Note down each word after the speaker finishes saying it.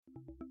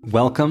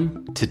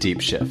Welcome to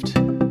Deep Shift,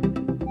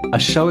 a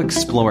show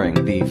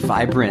exploring the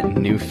vibrant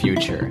new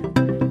future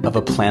of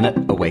a planet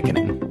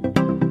awakening.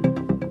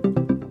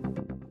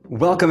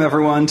 Welcome,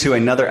 everyone, to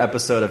another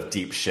episode of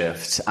Deep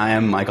Shift. I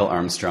am Michael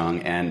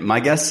Armstrong, and my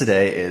guest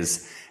today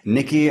is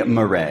Niki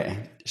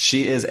Marrè.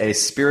 She is a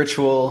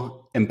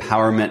spiritual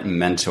empowerment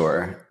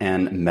mentor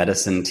and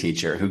medicine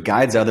teacher who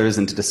guides others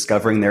into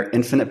discovering their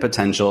infinite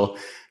potential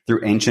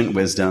through ancient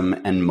wisdom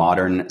and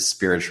modern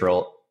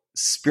spiritual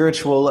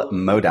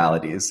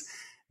modalities.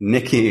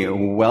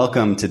 Niki,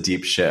 welcome to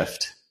Deep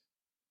Shift.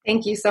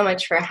 Thank you so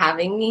much for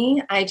having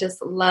me. I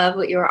just love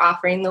what you're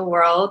offering the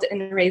world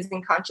and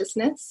raising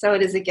consciousness. So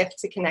it is a gift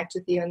to connect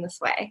with you in this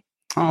way.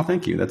 Oh,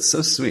 thank you. That's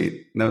so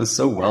sweet. That was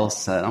so well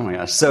said. Oh my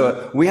gosh.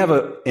 So we have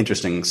an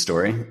interesting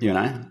story, you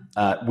and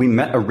I. We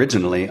met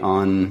originally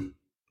on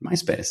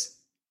MySpace.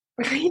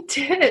 We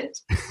did.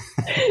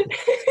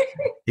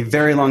 A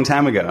very long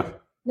time ago.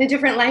 In a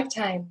different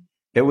lifetime.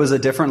 It was a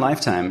different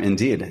lifetime,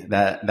 indeed.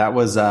 That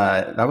was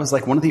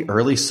like one of the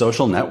early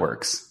social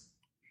networks.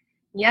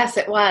 Yes,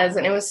 it was.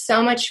 And it was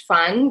so much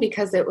fun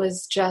because it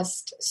was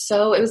it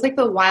was like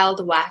the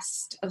Wild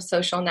West of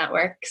social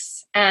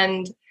networks.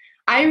 And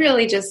I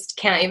really just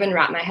can't even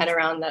wrap my head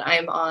around that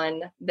I'm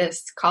on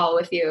this call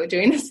with you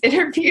doing this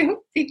interview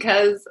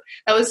because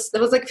that was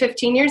like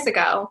 15 years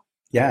ago.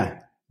 Yeah,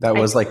 that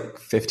was like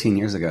 15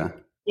 years ago.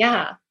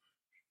 Yeah.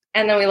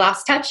 And then we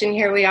lost touch and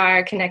here we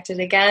are connected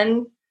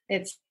again.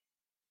 It's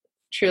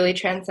truly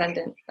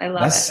transcendent. I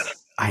love it.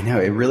 I know,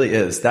 it really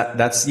is.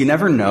 That's you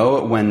never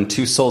know when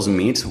two souls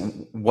meet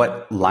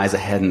what lies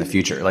ahead in the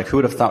future. Like, who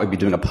would have thought we'd be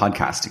doing a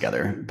podcast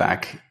together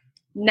back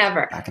in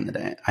the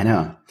day? I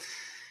know.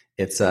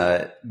 It's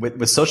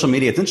with social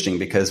media, it's interesting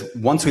because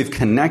once we've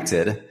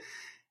connected,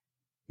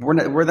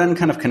 we're then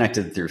kind of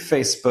connected through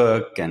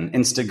Facebook and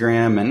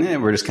Instagram,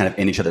 and we're just kind of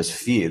in each other's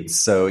feeds.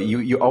 So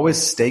you always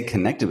stay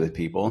connected with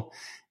people.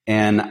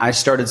 And I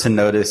started to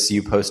notice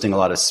you posting a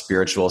lot of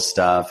spiritual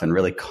stuff and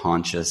really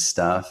conscious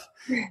stuff.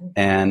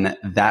 And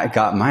that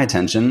got my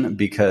attention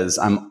because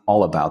I'm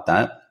all about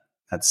that.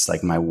 That's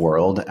like my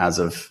world as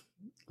of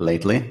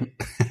lately.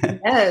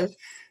 Yes.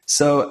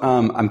 So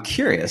I'm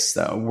curious,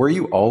 though, were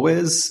you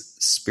always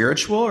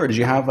spiritual or did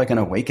you have like an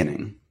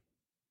awakening?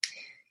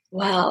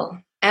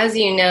 Well, as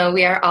you know,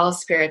 we are all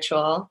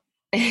spiritual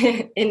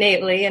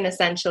innately and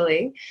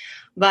essentially.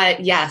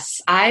 But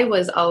yes, I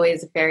was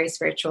always very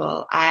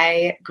spiritual.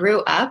 I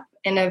grew up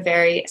in a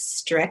very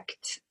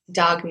strict,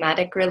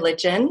 dogmatic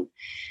religion,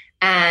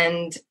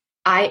 and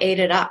I ate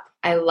it up.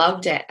 I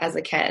loved it as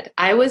a kid.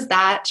 I was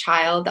that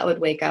child that would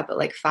wake up at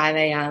like 5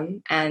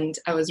 a.m. and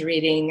I was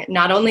reading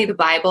not only the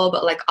Bible,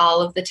 but like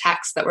all of the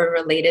texts that were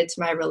related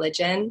to my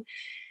religion.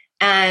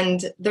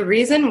 And the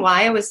reason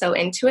why I was so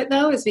into it,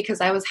 though, is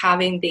because I was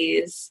having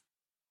these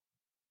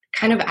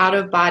kind of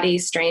out-of-body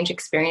strange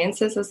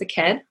experiences as a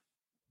kid.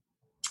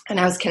 And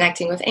I was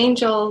connecting with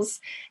angels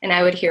and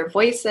I would hear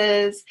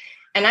voices.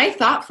 And I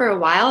thought for a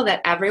while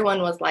that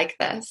everyone was like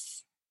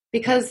this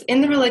because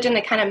in the religion,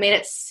 they kind of made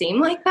it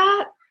seem like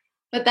that.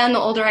 But then the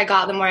older I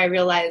got, the more I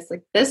realized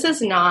like, this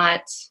is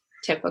not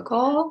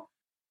typical.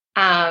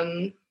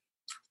 And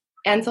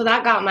so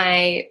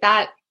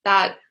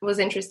that was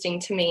interesting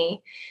to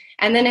me.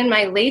 And then in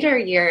my later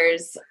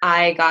years,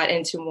 I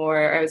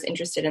was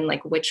interested in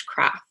like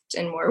witchcraft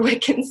and more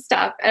Wiccan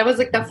stuff. I was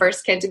like the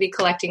first kid to be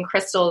collecting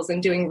crystals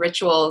and doing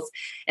rituals.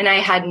 And I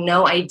had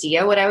no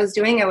idea what I was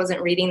doing. I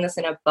wasn't reading this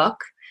in a book,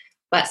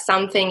 but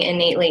something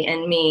innately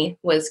in me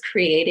was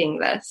creating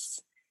this.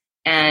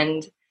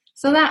 And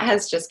so that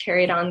has just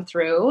carried on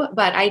through.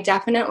 But I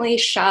definitely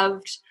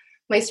shoved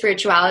my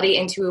spirituality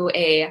into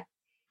a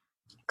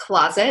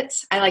closet.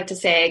 I like to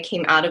say I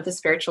came out of the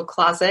spiritual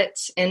closet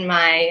in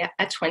my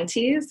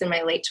 20s, in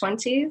my late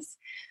 20s,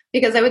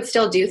 because I would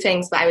still do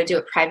things, but I would do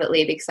it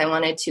privately because I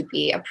wanted to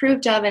be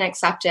approved of and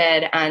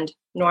accepted and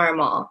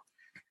normal.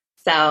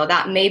 So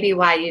that may be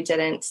why you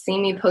didn't see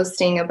me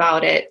posting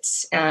about it,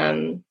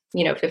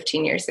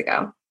 15 years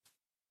ago.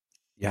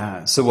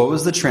 Yeah. So what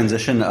was the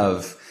transition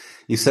of,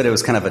 you said it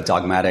was kind of a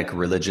dogmatic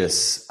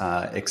religious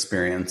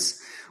experience.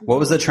 What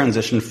was the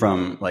transition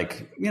from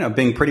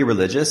being pretty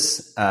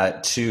religious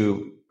to,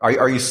 do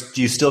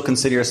you still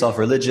consider yourself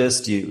religious?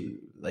 Do you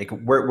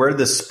where did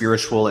the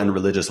spiritual and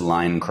religious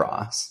line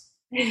cross?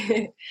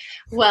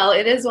 Well,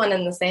 it is one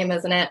and the same,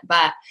 isn't it?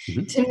 But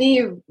to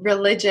me,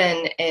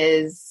 religion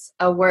is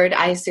a word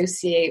I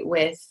associate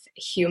with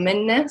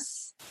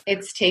humanness.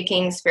 It's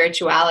taking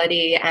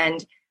spirituality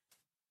and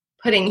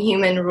putting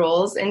human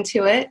rules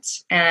into it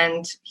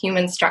and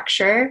human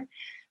structure,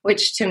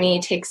 which to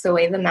me takes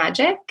away the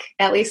magic.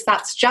 At least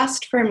that's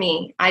just for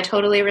me. I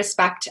totally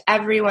respect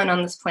everyone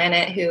on this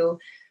planet who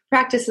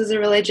practices a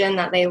religion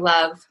that they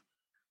love.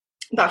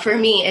 But for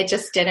me, it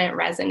just didn't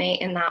resonate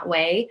in that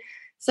way.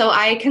 So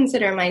I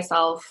consider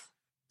myself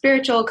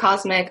spiritual,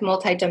 cosmic,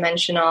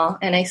 multidimensional,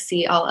 and I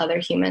see all other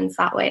humans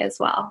that way as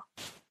well.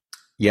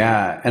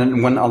 Yeah.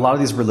 And when a lot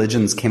of these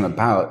religions came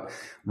about,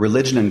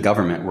 religion and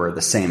government were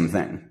the same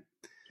thing.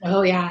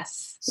 Oh,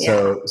 yes.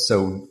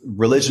 So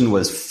religion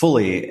was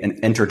fully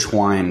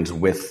intertwined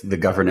with the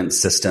governance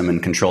system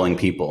and controlling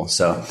people.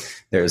 So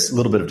there's a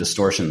little bit of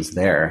distortions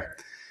there.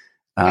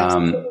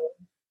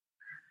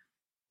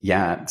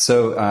 Yeah.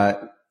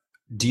 So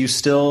do you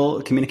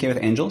still communicate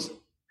with angels?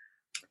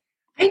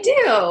 I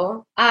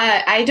do.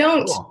 I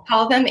don't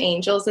call them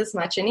angels as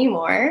much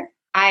anymore.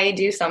 I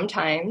do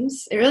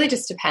sometimes. It really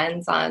just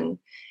depends on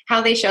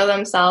how they show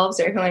themselves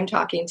or who I'm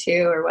talking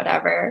to or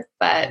whatever.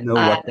 But you know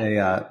what they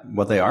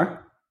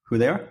are? Who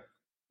they are?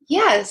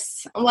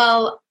 Yes.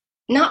 Well,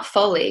 not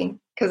fully,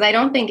 because I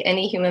don't think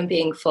any human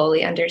being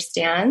fully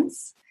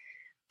understands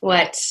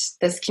what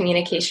this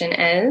communication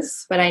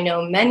is. But I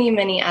know many,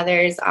 many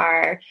others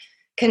are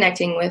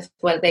connecting with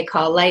what they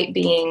call light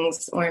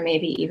beings, or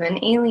maybe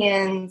even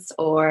aliens,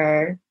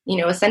 or,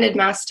 ascended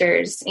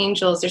masters,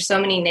 angels. There's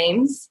so many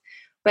names,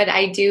 but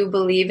I do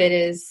believe it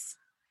is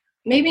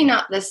maybe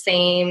not the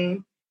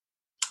same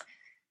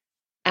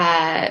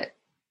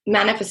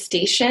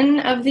manifestation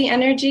of the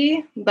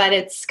energy, but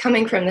it's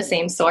coming from the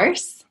same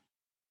source.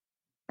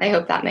 I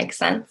hope that makes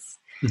sense.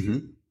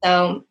 Mm-hmm.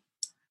 So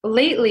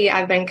lately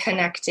I've been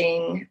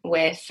connecting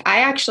I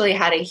actually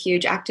had a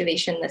huge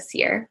activation this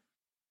year.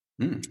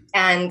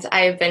 And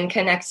I've been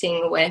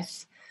connecting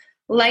with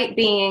light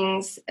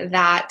beings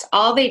that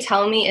all they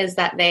tell me is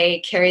that they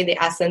carry the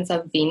essence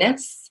of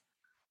Venus.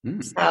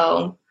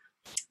 So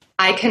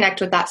I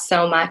connect with that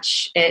so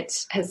much.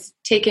 It has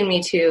taken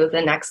me to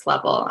the next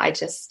level. I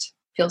just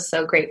feel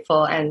so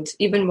grateful and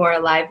even more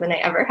alive than I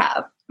ever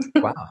have.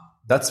 Wow.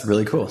 That's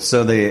really cool.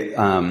 So they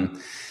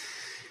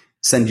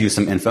send you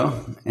some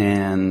info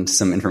and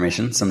some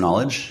information, some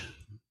knowledge.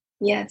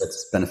 Yes.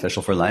 That's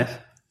beneficial for life.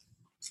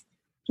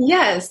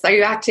 Yes. Are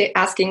you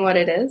asking what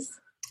it is?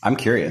 I'm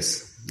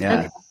curious. Yeah.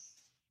 Okay.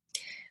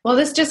 Well,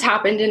 this just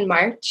happened in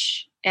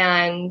March,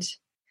 and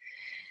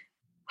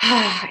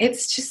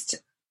it's just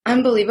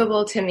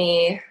unbelievable to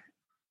me.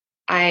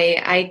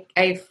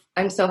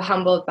 I'm so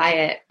humbled by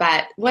it.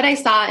 But what I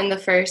saw in the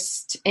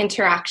first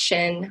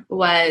interaction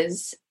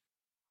was,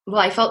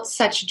 I felt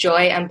such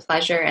joy and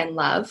pleasure and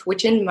love,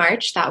 which in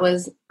March, that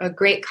was a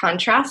great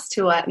contrast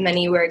to what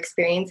many were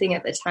experiencing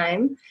at the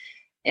time.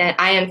 And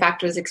I, in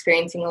fact, was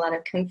experiencing a lot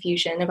of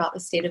confusion about the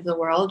state of the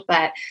world,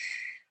 but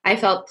I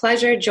felt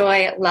pleasure,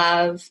 joy,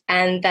 love.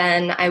 And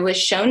then I was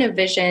shown a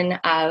vision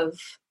of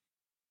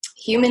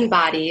human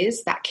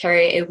bodies that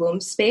carry a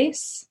womb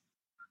space.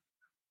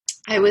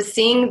 I was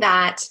seeing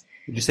that.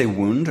 Did you say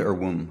wound or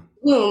womb?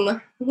 Womb,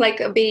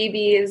 like a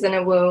baby is in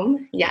a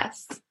womb.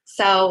 Yes.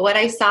 So what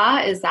I saw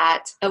is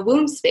that a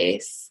womb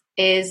space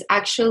is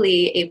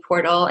actually a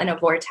portal and a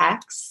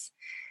vortex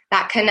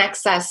that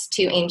connects us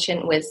to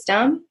ancient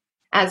wisdom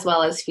as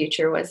well as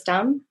future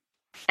wisdom.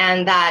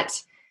 And that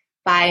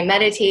by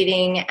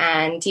meditating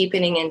and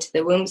deepening into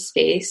the womb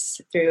space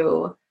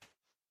through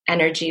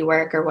energy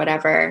work or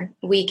whatever,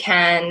 we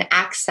can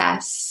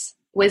access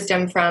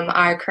wisdom from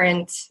our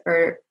current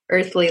or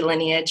earthly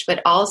lineage,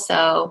 but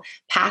also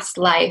past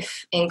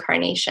life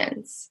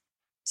incarnations.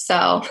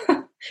 So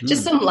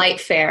just some light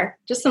fare,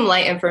 just some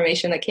light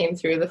information that came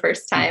through the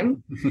first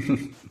time.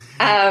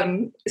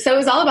 So it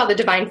was all about the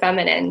divine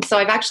feminine. So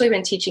I've actually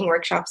been teaching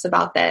workshops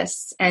about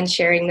this and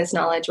sharing this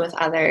knowledge with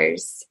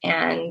others.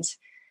 And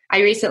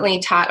I recently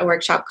taught a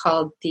workshop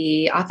called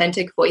the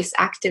Authentic Voice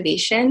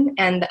Activation,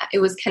 and it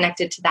was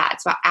connected to that.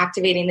 It's about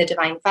activating the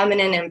divine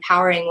feminine,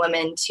 empowering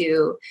women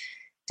to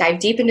dive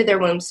deep into their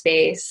womb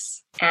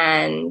space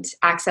and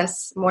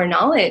access more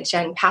knowledge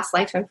and past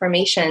life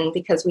information,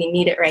 because we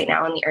need it right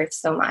now on the earth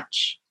so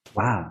much.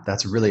 Wow,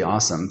 that's really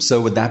awesome.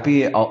 So would that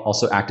be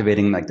also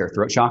activating like their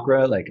throat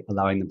chakra, like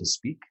allowing them to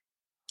speak?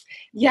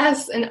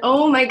 Yes. And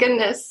oh my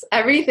goodness,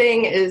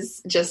 everything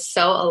is just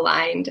so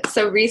aligned.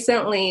 So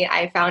recently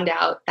I found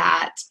out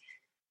that,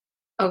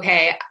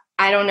 okay,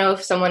 I don't know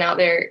if someone out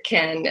there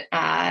can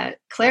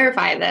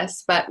clarify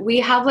this, but we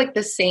have like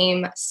the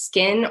same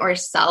skin or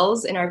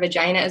cells in our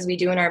vagina as we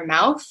do in our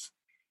mouth.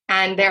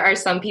 And there are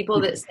some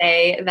people that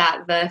say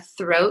that the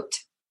throat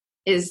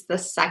is the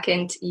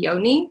second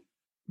yoni.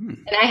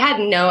 And I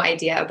had no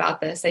idea about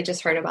this. I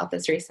just heard about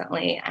this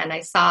recently, and I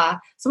saw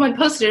someone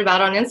posted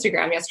about it on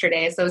Instagram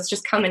yesterday. So it's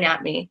just coming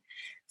at me.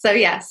 So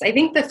yes, I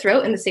think the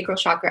throat and the sacral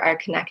chakra are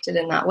connected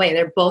in that way.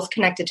 They're both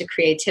connected to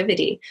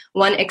creativity,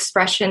 one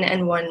expression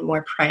and one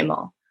more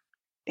primal.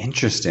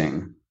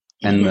 Interesting.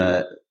 And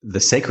the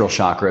sacral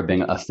chakra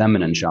being a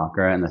feminine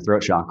chakra and the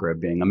throat chakra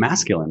being a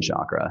masculine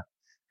chakra.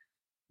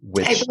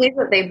 Which I believe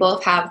that they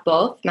both have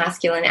both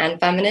masculine and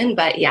feminine,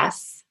 but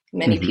yes,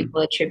 many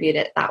people attribute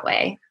it that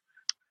way.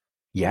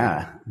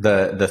 Yeah,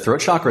 the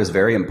throat chakra is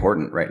very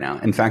important right now.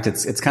 In fact,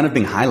 it's kind of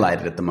being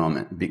highlighted at the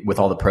moment with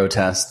all the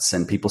protests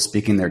and people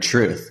speaking their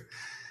truth.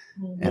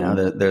 You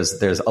know,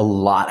 there's a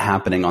lot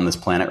happening on this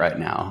planet right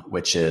now,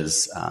 which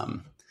is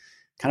kind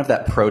of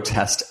that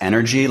protest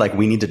energy, like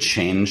we need to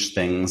change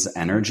things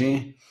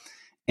energy.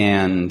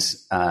 And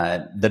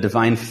the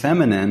divine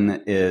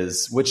feminine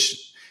is,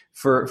 which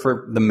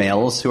for the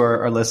males who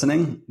are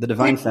listening, the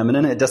divine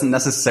feminine, it doesn't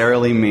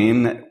necessarily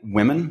mean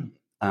women.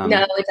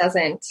 No, it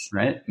doesn't.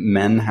 Right?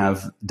 Men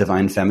have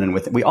divine feminine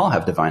within. We all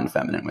have divine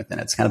feminine within.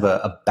 It's kind of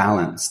a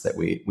balance that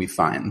we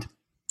find.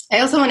 I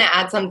also want to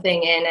add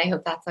something in. I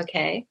hope that's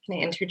okay. Can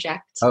I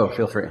interject? Oh,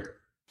 feel free.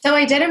 So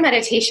I did a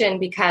meditation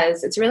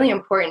because it's really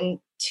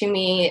important to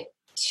me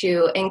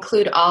to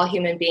include all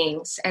human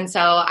beings. And so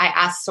I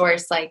asked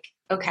Source, like,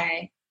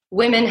 okay,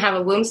 women have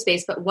a womb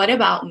space, but what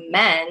about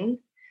men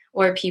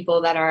or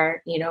people that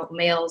are,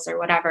 males or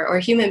whatever, or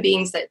human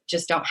beings that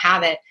just don't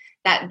have it,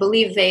 that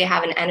believe they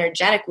have an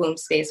energetic womb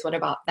space? What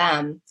about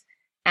them?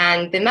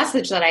 And the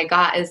message that I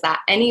got is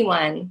that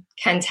anyone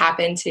can tap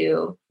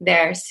into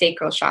their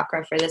sacral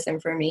chakra for this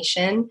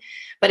information,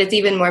 but it's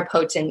even more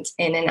potent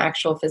in an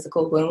actual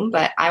physical womb.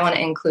 But I want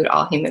to include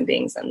all human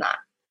beings in that.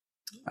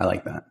 I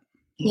like that.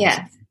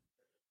 Yeah.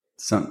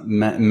 So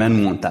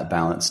men want that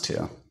balance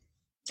too.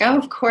 Oh,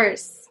 of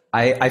course.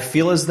 I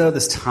feel as though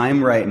this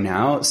time right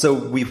now, so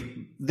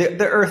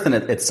the earth in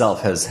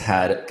itself has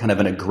had kind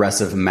of an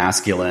aggressive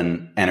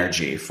masculine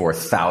energy for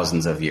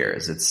thousands of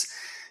years. It's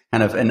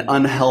kind of an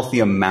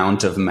unhealthy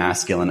amount of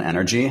masculine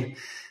energy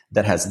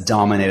that has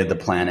dominated the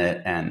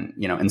planet and,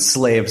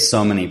 enslaved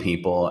so many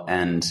people.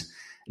 And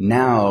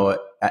now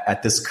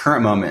at this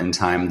current moment in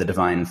time, the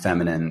divine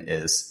feminine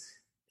is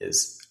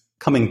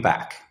coming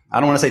back. I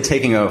don't want to say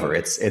taking over.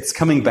 It's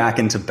coming back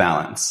into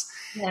balance.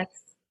 Yes.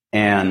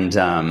 And,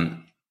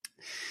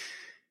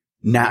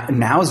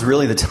 now is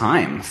really the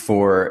time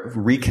for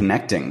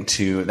reconnecting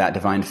to that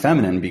divine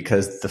feminine,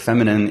 because the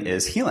feminine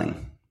is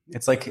healing.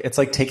 It's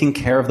like taking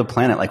care of the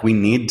planet. Like, we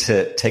need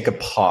to take a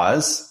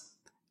pause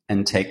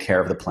and take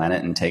care of the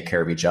planet and take care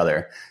of each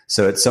other.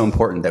 So it's so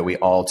important that we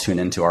all tune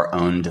into our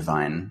own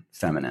divine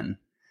feminine.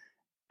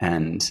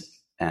 And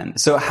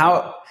so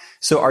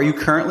are you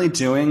currently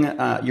doing,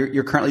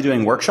 you're currently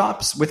doing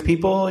workshops with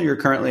people? You're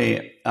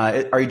currently,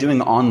 are you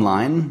doing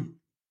online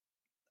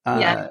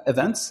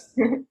events?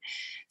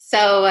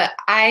 So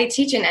I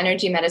teach an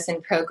energy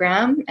medicine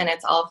program, and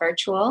it's all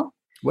virtual.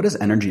 What is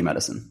energy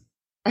medicine?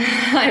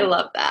 I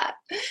love that.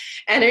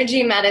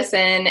 Energy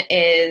medicine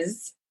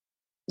is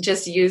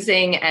just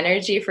using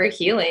energy for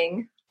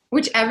healing,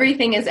 which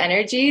everything is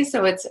energy.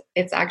 So it's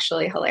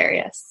actually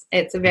hilarious.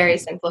 It's a very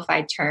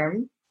simplified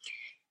term.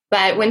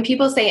 But when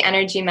people say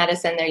energy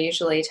medicine, they're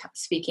usually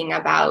speaking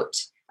about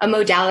a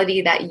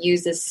modality that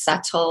uses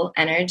subtle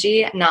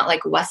energy, not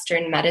like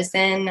Western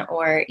medicine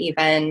or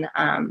even,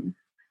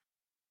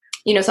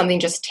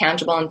 something just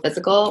tangible and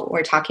physical.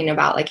 We're talking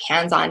about like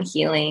hands-on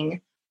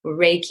healing,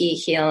 Reiki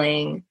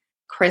healing,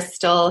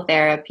 crystal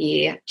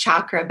therapy,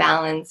 chakra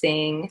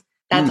balancing.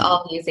 That's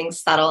all using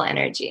subtle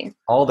energy.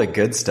 All the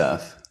good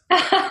stuff.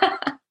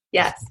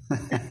 Yes.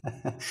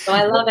 So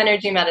I love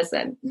energy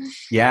medicine.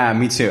 Yeah,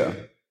 me too.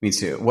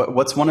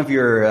 What's one of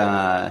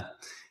your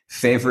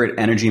favorite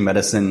energy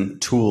medicine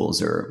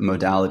tools or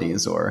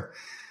modalities or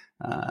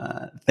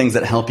things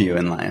that help you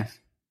in life?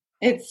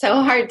 It's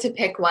so hard to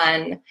pick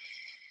one.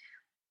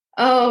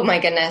 Oh my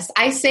goodness.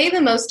 I say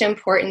the most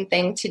important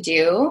thing to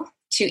do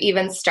to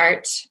even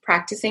start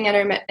practicing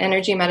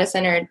energy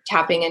medicine or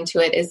tapping into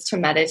it is to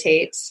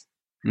meditate,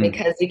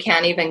 because you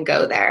can't even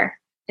go there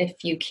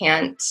if you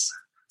can't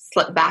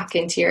slip back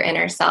into your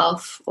inner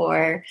self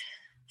or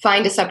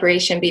find a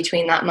separation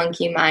between that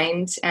monkey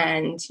mind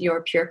and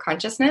your pure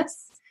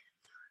consciousness.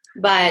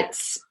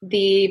 But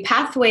the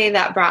pathway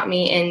that brought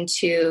me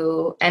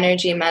into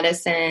energy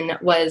medicine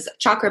was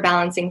chakra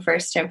balancing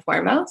first and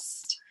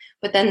foremost,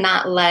 but then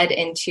that led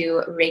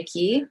into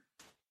Reiki.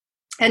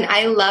 And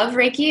I love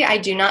Reiki. I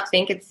do not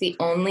think it's the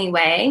only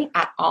way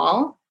at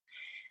all.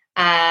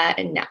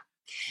 No.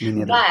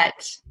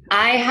 But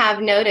I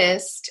have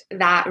noticed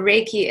that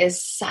Reiki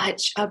is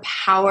such a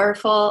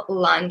powerful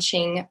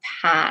launching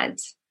pad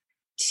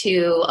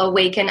to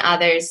awaken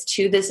others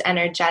to this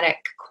energetic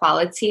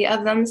quality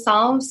of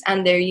themselves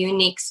and their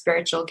unique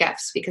spiritual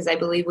gifts, because I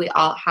believe we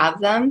all have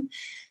them.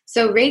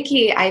 So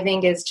Reiki, I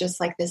think, is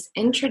just like this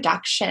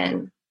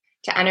introduction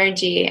to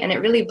energy, and it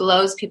really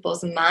blows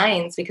people's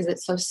minds because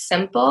it's so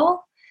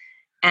simple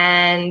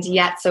and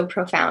yet so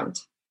profound.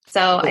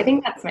 So I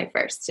think that's my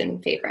first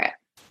and favorite.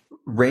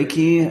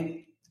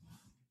 Reiki,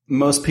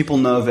 most people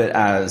know of it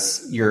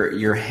as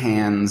your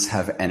hands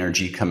have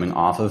energy coming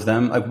off of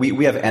them. Like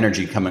we have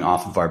energy coming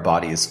off of our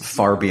bodies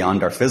far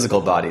beyond our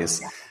physical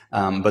bodies.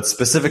 But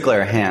specifically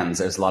our hands,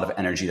 there's a lot of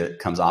energy that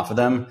comes off of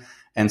them.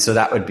 And so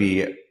that would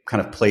be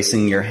kind of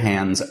placing your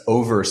hands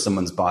over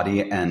someone's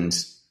body and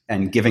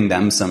giving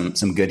them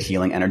some good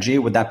healing energy.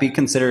 Would that be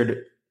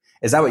considered,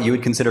 is that what you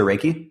would consider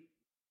Reiki?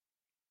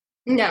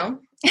 No.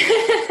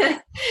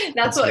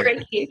 That's what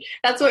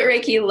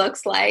Reiki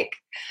looks like.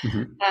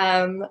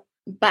 Mm-hmm.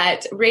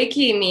 But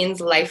Reiki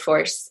means life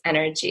force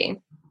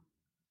energy.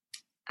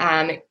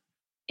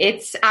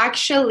 It's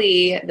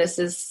actually, this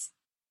is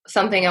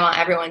something I want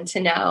everyone to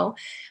know.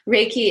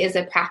 Reiki is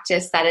a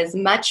practice that is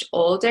much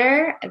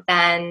older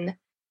than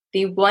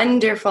the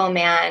wonderful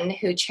man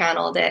who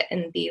channeled it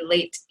in the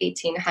late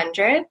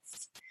 1800s.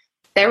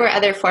 There were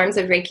other forms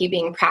of Reiki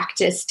being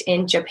practiced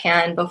in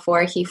Japan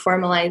before he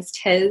formalized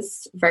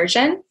his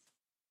version.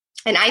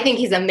 And I think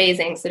he's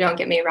amazing, so don't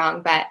get me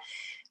wrong, but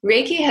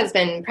Reiki has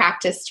been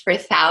practiced for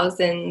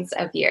thousands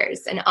of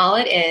years. And all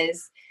it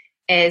is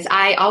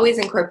I always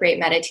incorporate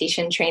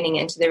meditation training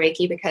into the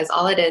Reiki, because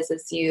all it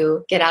is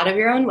you get out of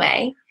your own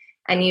way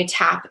and you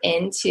tap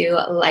into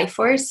life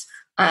force,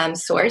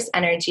 source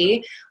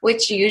energy,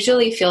 which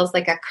usually feels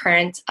like a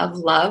current of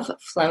love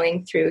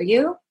flowing through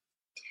you.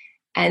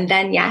 And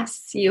then,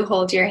 yes, you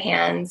hold your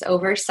hands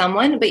over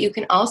someone, but you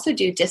can also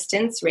do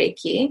distance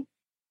Reiki.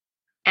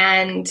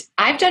 And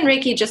I've done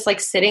Reiki just like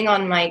sitting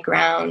on my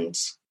ground.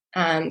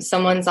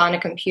 Someone's on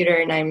a computer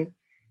and I'm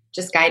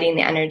just guiding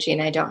the energy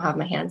and I don't have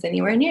my hands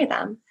anywhere near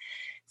them.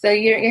 So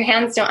your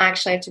hands don't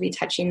actually have to be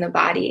touching the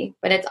body,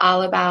 but it's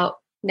all about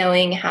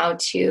knowing how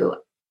to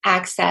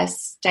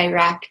access,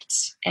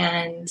 direct,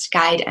 and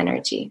guide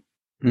energy.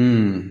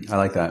 I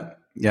like that.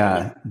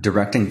 Yeah,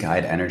 direct and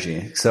guide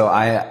energy. So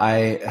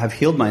I have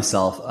healed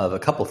myself of a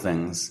couple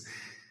things.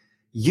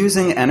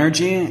 Using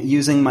energy,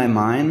 using my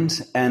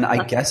mind, and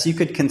I guess you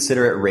could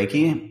consider it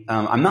Reiki.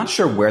 I'm not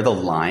sure where the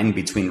line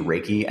between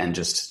Reiki and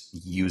just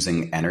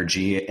using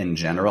energy in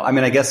general. I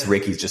mean, I guess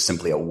Reiki is just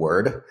simply a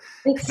word.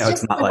 It's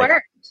not like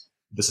word.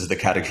 This is the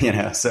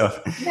category, So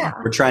yeah.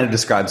 We're trying to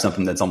describe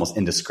something that's almost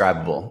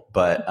indescribable.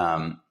 But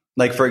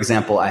like, for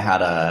example, I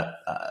had a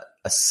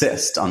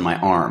cyst on my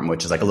arm,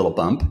 which is like a little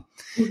bump.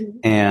 Mm-hmm.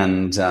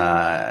 And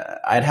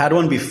I'd had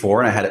one before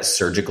and I had it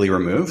surgically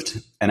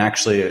removed. And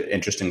actually, an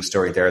interesting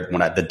story there,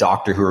 the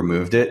doctor who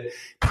removed it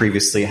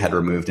previously had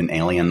removed an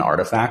alien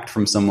artifact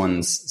from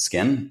someone's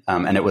skin.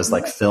 And it was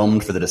like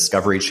filmed for the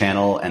Discovery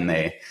Channel, and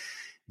they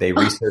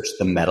researched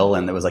the metal,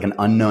 and it was like an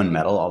unknown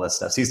metal, all this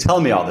stuff. So he's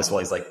telling me all this while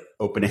he's like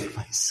opening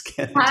my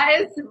skin.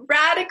 That is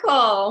radical.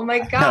 Oh my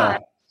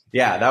God.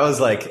 Yeah, that was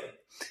like,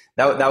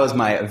 that was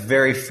my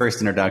very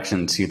first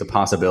introduction to the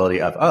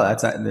possibility of,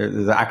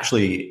 there's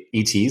actually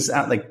ETs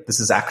out. Like, this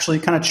is actually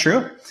kind of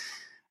true.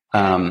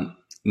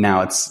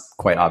 Now it's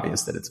quite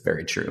obvious that it's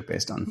very true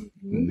based on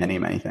many,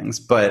 many things.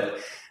 But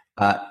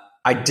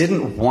I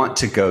didn't want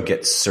to go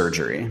get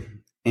surgery.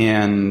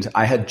 And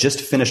I had just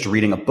finished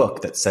reading a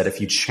book that said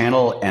if you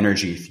channel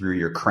energy through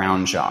your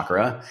crown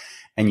chakra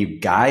and you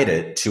guide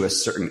it to a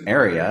certain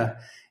area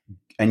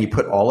and you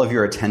put all of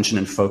your attention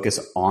and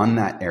focus on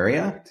that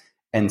area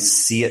and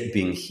see it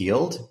being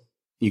healed,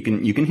 you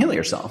can heal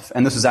yourself.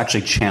 And this was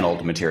actually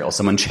channeled material.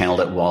 Someone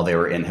channeled it while they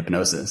were in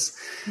hypnosis.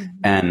 Mm-hmm.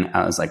 And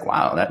I was like,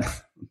 wow,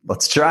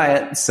 let's try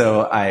it.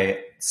 So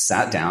I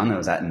sat down, it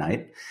was at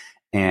night,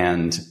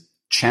 and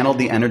channeled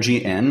the energy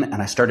in, and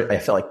I felt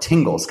like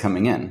tingles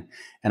coming in,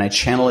 and I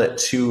channeled it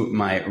to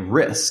my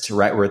wrist,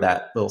 right where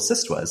that little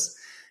cyst was.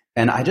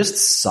 And I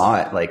just saw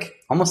it like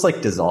almost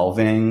like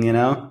dissolving,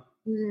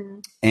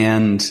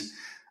 and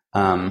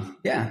and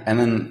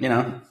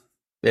then,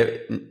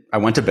 I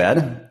went to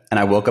bed and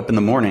I woke up in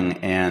the morning,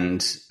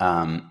 and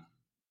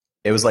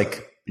it was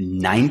like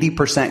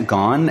 90%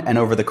 gone. And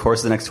over the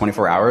course of the next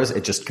 24 hours,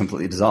 it just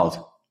completely dissolved.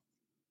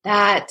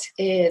 That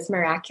is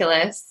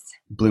miraculous.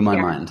 Blew my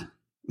mind.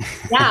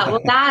 Yeah.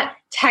 Well, that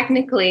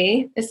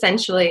technically,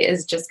 essentially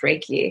is just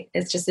Reiki.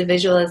 It's just a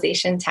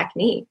visualization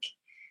technique.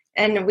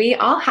 And we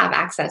all have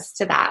access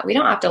to that. We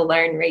don't have to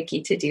learn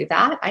Reiki to do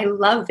that. I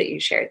love that you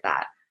shared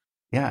that.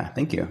 Yeah,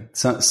 thank you.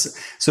 So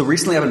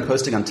recently I've been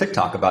posting on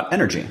TikTok about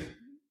energy,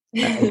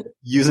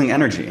 using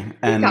energy,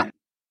 and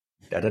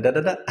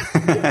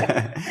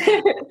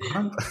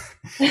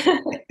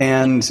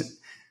and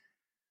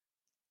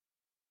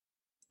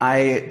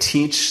I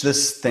teach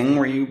this thing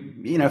where you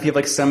if you have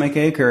like stomach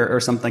ache or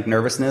something like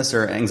nervousness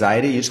or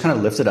anxiety, you just kind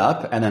of lift it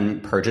up and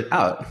then purge it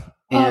out.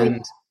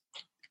 And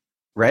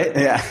right?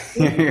 Yeah.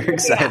 You're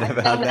excited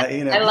about that.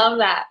 I love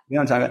that. You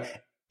know what I'm talking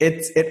about?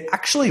 It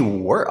actually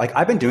worked. Like,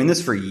 I've been doing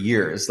this for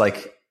years,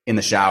 like in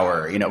the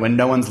shower, when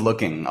no one's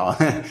looking,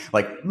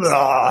 like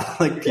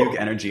puke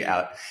energy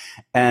out.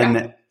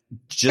 And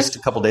just a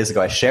couple days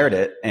ago, I shared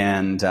it,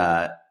 and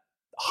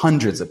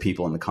hundreds of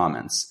people in the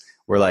comments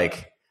were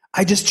like,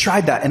 I just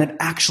tried that and it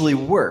actually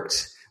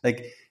worked.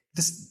 Like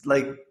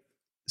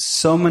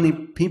so many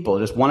people,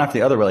 just one after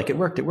the other, were like, it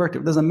worked.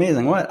 It was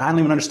amazing. What? I don't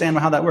even understand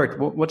how that worked.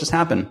 What just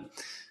happened?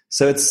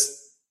 So it's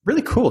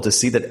really cool to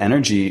see that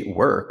energy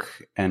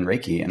work and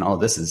Reiki and all of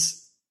this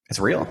it's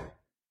real.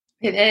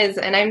 It is.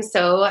 And I'm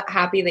so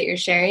happy that you're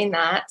sharing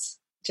that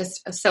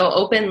just so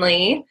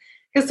openly,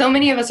 because so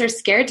many of us are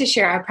scared to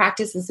share our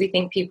practices. We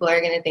think people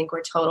are going to think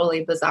we're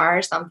totally bizarre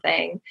or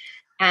something.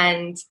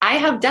 And I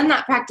have done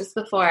that practice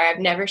before. I've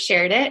never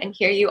shared it. And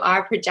here you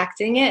are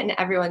projecting it and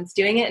everyone's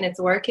doing it and it's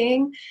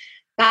working.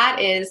 That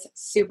is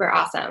super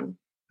awesome.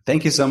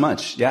 Thank you so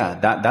much. Yeah,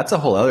 that's a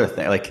whole other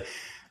thing. Like,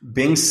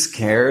 being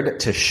scared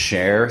to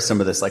share some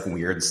of this like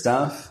weird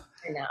stuff.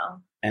 I know.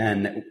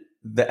 And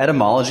the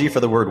etymology for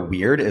the word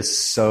weird is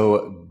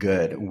so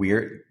good.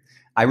 Weird.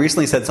 I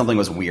recently said something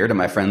was weird and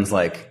my friend's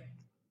like,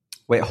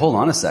 wait, hold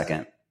on a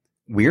second.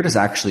 Weird is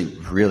actually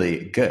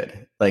really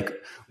good. Like,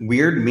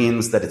 weird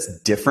means that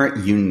it's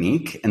different,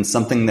 unique, and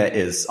something that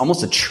is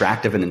almost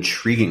attractive and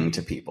intriguing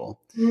to people.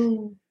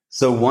 Mm.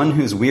 So one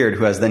who's weird,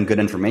 who has then good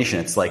information,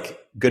 it's like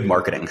good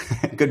marketing,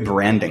 good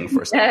branding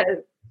for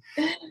something.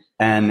 Yes.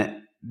 And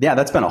yeah,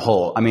 that's been a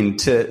whole, I mean,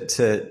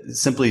 to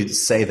simply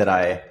say that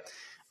I,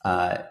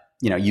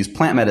 use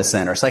plant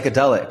medicine or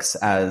psychedelics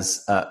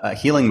as a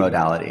healing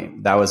modality.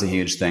 That was a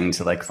huge thing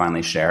to like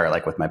finally share,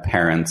 like with my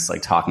parents,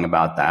 like talking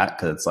about that.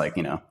 Cause it's like,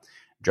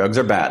 drugs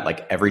are bad.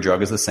 Like every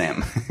drug is the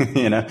same,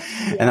 Yeah.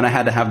 And then I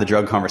had to have the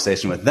drug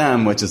conversation with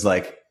them, which is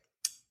like,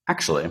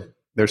 actually,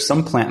 there's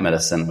some plant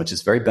medicine, which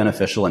is very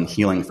beneficial and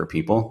healing for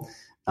people.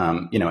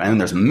 And then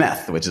there's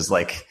meth, which is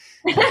like,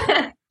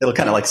 it'll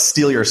kind of like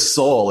steal your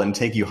soul and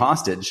take you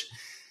hostage.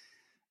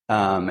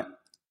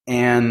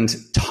 And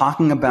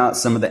talking about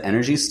some of the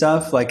energy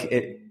stuff,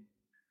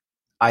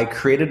 I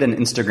created an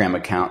Instagram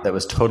account that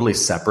was totally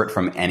separate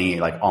from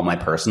all my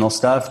personal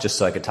stuff, just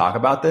so I could talk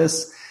about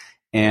this.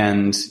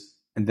 And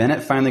then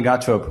it finally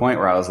got to a point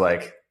where I was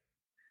like,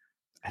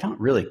 I don't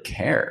really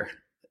care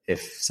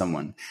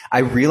I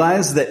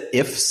realized that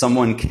if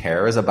someone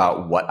cares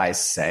about what I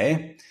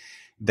say,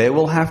 they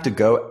will have to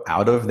go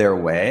out of their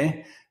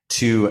way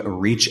to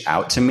reach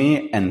out to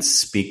me and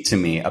speak to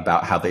me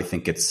about how they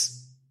think it's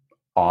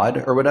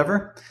odd or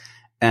whatever.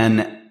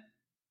 And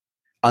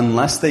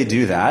unless they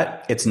do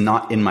that, it's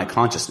not in my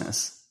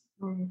consciousness.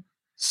 Mm-hmm.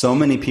 So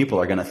many people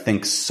are going to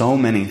think so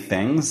many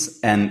things,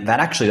 and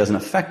that actually doesn't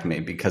affect me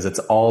because it's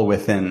all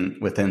within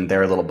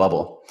their little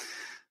bubble.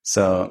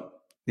 So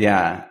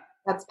yeah.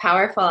 That's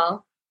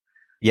powerful.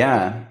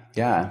 Yeah.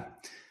 Yeah.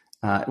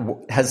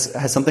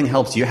 Has something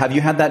helped you? Have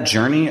you had that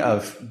journey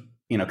of,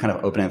 kind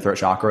of opening the throat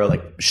chakra,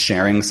 like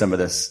sharing some of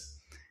this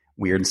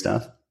weird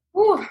stuff?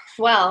 Ooh,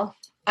 well,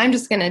 I'm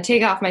just going to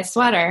take off my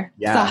sweater.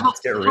 Yeah,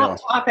 let's get real.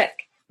 Hot topic.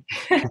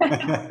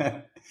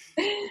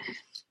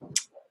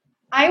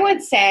 I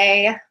would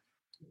say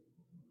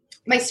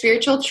my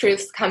spiritual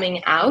truths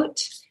coming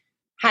out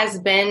has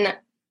been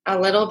a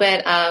little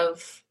bit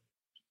of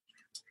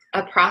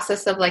a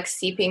process of like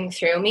seeping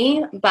through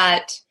me.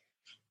 But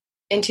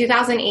in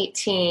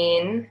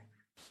 2018,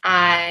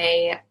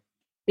 I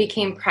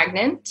became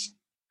pregnant.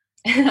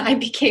 I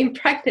became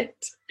pregnant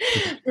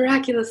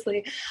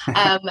miraculously.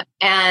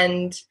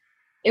 And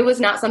it was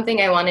not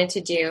something I wanted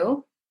to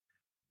do.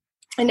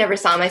 I never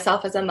saw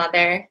myself as a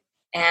mother.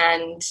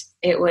 And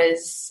it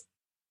was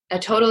a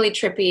totally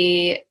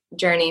trippy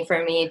journey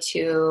for me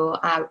to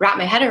wrap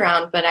my head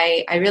around, but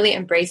I really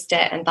embraced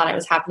it and thought it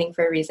was happening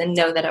for a reason,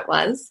 know that it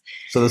was.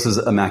 So this is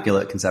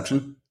immaculate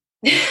conception?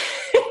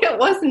 It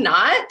was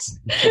not.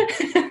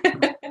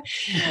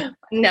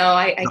 No,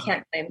 I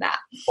can't claim that.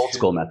 Old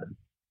school method.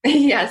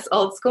 Yes,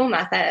 old school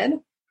method,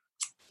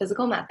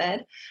 physical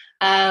method.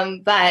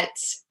 But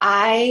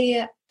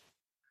I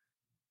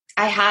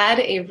had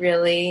a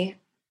really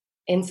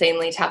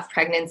insanely tough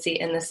pregnancy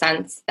in the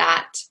sense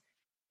that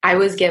I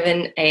was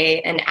given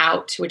an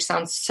out, which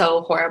sounds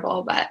so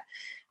horrible, but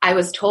I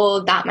was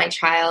told that my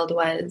child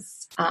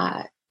was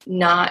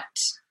not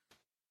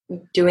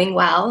doing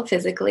well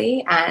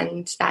physically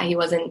and that he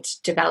wasn't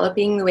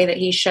developing the way that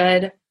he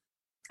should.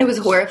 It was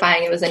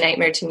horrifying. It was a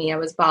nightmare to me. I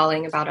was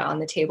bawling about it on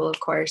the table, of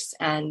course.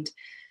 And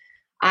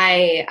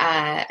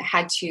I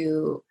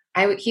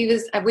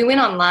we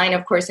went online,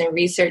 of course, and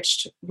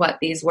researched what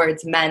these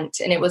words meant.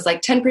 And it was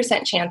like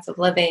 10% chance of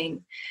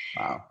living.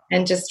 Wow.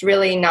 And just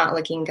really not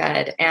looking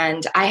good.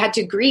 And I had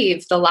to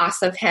grieve the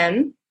loss of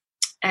him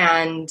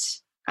and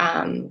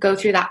go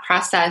through that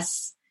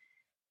process.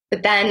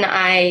 But then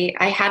I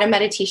had a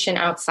meditation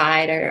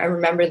outside. I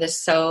remember this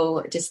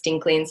so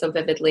distinctly and so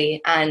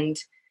vividly. And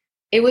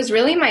it was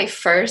really my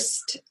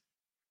first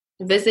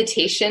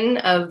visitation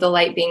of the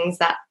light beings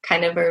that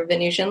kind of are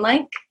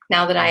Venusian-like,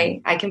 now that I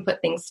can put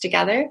things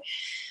together.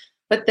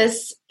 But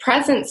this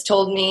presence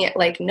told me,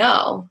 like,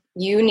 no,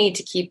 you need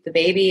to keep the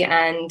baby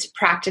and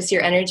practice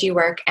your energy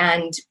work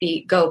and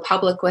go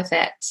public with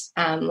it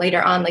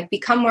later on. Like,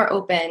 become more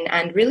open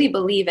and really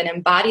believe and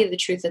embody the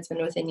truth that's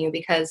been within you.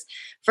 Because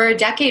for a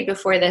decade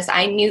before this,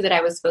 I knew that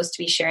I was supposed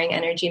to be sharing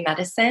energy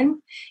medicine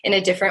in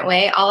a different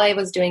way. All I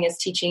was doing is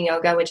teaching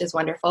yoga, which is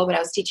wonderful, but I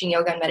was teaching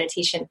yoga and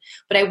meditation,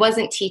 but I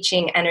wasn't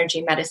teaching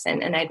energy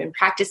medicine. And I'd been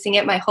practicing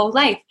it my whole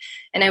life.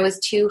 And I was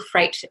too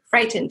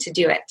frightened to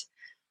do it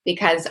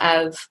because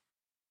of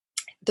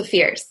the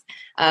fears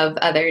of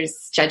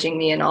others judging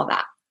me and all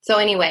that. So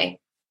anyway,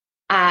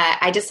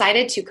 I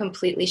decided to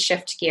completely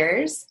shift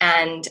gears,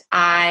 and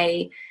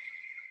I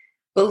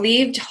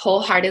believed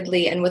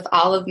wholeheartedly and with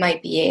all of my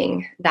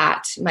being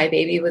that my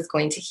baby was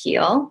going to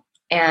heal,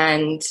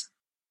 and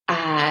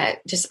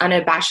just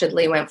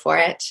unabashedly went for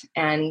it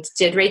and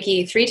did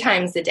Reiki 3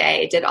 times a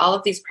day, did all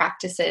of these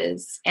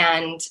practices.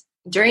 And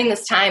during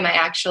this time, I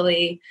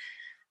actually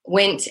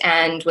went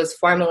and was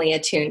formally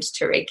attuned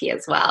to Reiki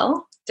as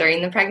well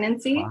during the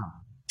pregnancy. Wow.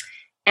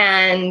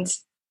 And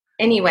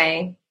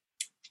anyway,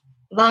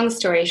 long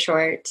story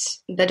short,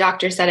 the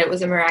doctor said it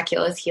was a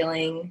miraculous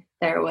healing.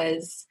 There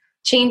was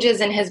changes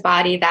in his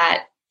body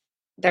that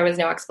there was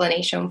no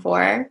explanation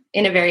for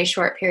in a very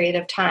short period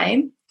of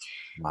time.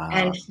 Wow.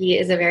 And he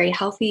is a very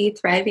healthy,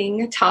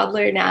 thriving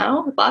toddler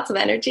now with lots of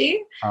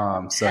energy.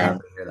 I'm so happy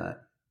to hear that.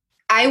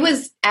 I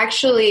was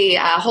actually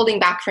holding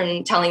back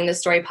from telling this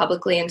story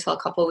publicly until a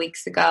couple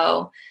weeks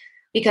ago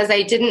because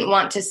I didn't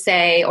want to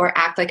say or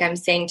act like I'm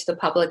saying to the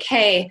public,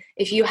 hey,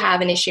 if you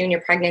have an issue in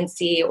your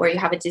pregnancy or you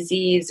have a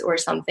disease or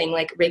something,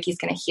 like Reiki's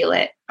going to heal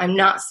it. I'm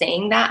not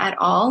saying that at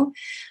all.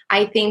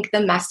 I think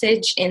the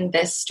message in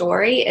this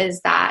story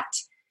is that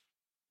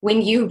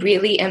when you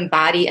really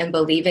embody and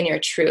believe in your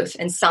truth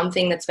and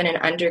something that's been an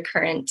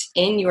undercurrent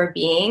in your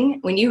being,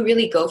 when you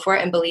really go for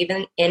it and believe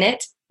in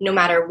it, no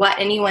matter what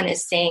anyone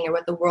is saying or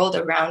what the world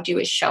around you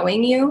is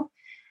showing you,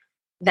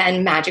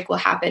 then magic will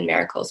happen,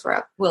 miracles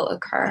will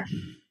occur.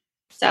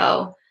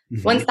 So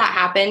once that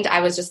happened, I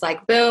was just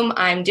like, boom,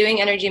 I'm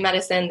doing energy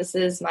medicine. This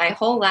is my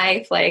whole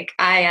life. Like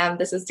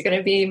this is going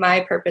to be my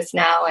purpose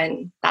now.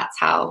 And that's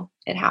how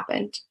it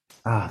happened.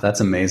 Ah,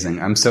 that's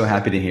amazing. I'm so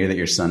happy to hear that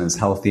your son is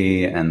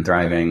healthy and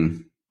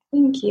thriving.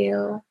 Thank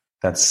you.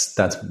 That's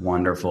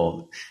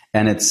wonderful.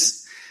 And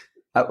it's,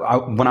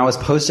 when I was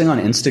posting on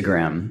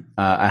Instagram,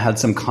 I had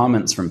some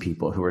comments from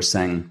people who were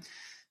saying,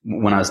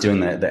 when I was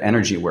doing the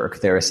energy work,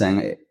 they were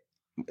saying,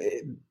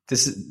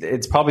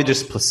 it's probably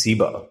just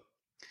placebo.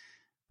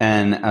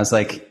 And I was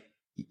like,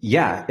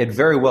 yeah, it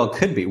very well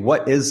could be.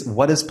 What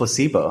is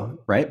placebo,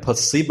 right?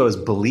 Placebo is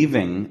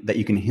believing that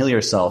you can heal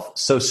yourself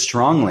so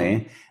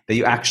strongly that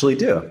you actually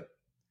do.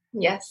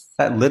 Yes.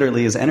 That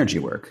literally is energy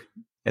work.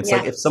 It's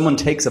like if someone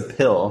takes a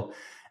pill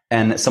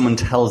and someone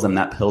tells them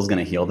that pill is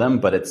going to heal them,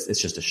 but it's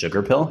just a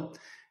sugar pill,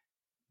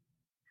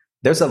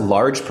 there's a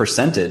large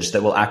percentage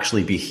that will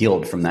actually be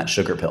healed from that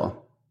sugar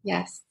pill.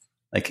 Yes.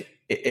 Like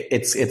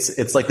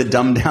it's like the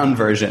dumbed down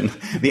version,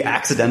 the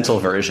accidental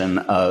version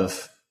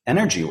of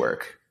energy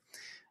work.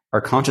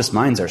 Our conscious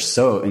minds are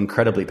so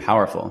incredibly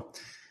powerful.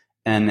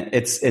 And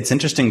it's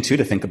interesting too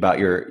to think about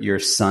your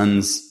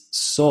son's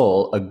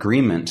soul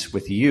agreement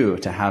with you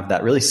to have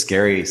that really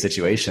scary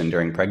situation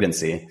during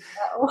pregnancy.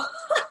 Oh.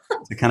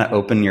 To kind of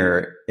open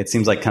your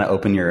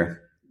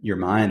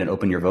mind and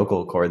open your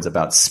vocal cords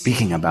about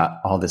speaking about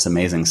all this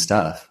amazing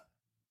stuff.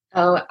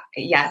 Oh,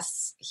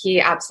 yes.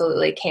 He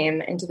absolutely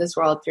came into this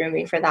world through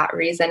me for that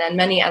reason and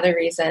many other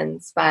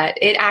reasons, but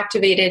it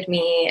activated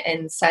me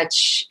in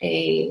such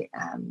a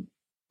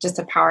just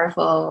a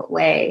powerful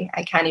way.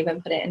 I can't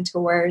even put it into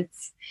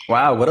words.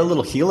 Wow, what a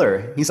little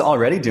healer. He's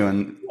already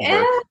doing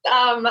work.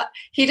 And,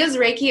 he does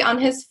Reiki on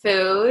his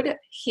food.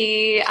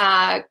 He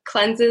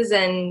cleanses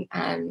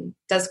and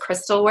does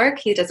crystal work.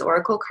 He does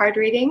oracle card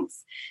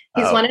readings.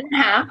 He's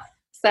 1.5.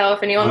 So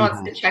if anyone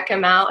wants to check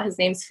him out, his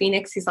name's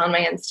Phoenix. He's on my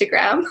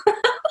Instagram.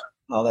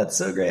 Oh, that's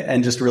so great.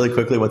 And just really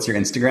quickly, what's your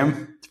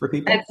Instagram for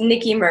people? It's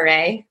Niki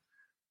Marrè.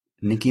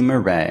 Niki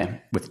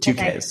Marrè with 2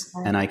 Ks.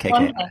 Nikki.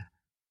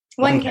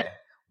 1K.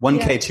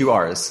 1K, 2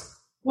 Rs.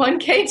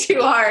 1K,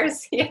 2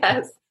 Rs.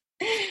 Yes.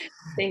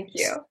 Thank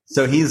you.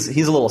 So he's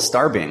a little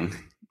star being.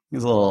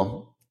 He's a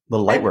little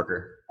light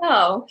worker.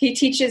 Oh, he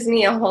teaches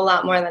me a whole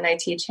lot more than I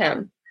teach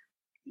him.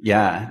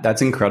 Yeah,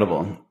 that's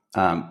incredible.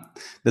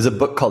 There's a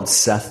book called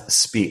Seth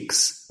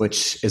Speaks,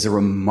 which is a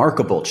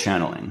remarkable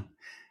channeling.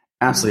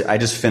 Absolutely. I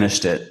just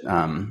finished it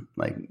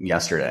like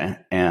yesterday,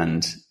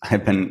 and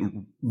I've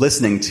been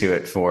listening to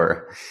it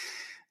for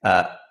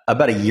about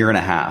 1.5 years.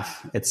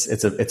 It's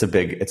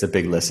a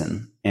big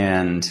listen,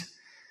 and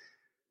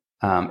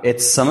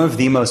it's some of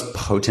the most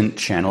potent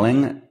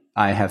channeling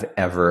I have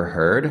ever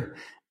heard,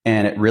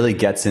 and it really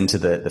gets into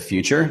the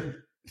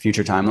future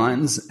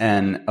timelines.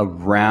 And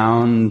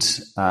around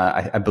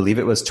I believe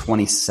it was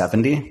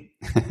 2070,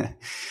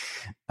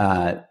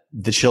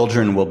 the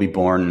children will be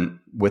born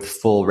with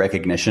full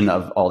recognition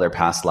of all their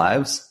past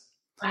lives.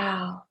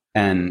 Wow.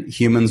 And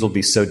humans will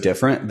be so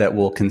different that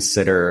we'll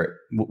consider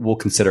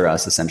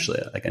us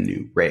essentially like a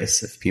new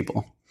race of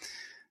people,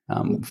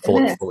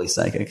 fully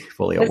psychic,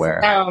 fully aware.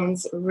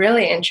 Sounds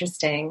really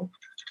interesting.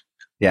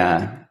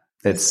 Yeah,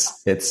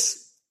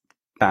 it's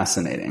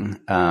fascinating.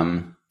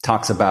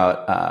 Talks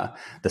about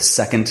the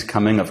second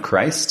coming of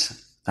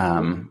Christ,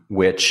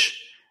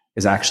 which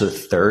is actually the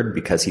third,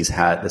 because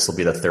this will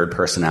be the third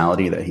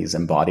personality that he's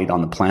embodied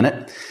on the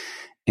planet,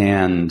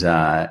 and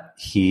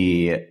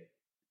he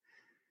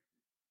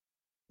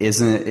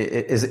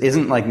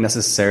isn't like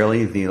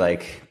necessarily the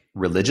like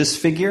religious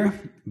figure,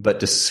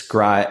 but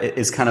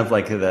is kind of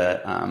like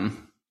the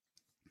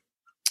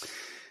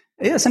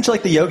essentially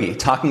like the yogi,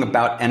 talking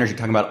about energy,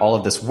 talking about all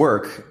of this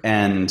work,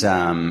 and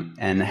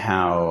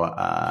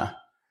how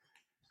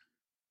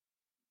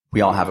we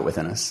all have it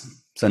within us.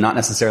 So not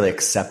necessarily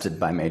accepted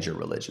by major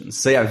religions.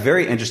 So yeah,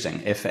 very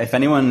interesting. If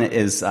anyone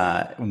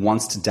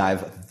wants to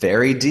dive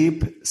very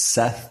deep,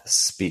 Seth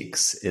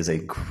Speaks is a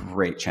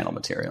great channel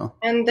material.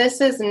 And this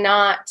is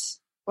not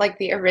like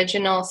the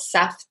original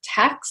Seth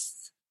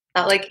texts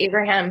that like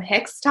Abraham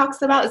Hicks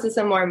talks about. Is this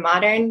a more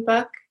modern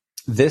book?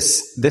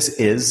 This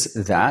is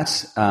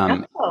that.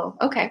 Oh,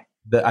 okay.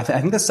 I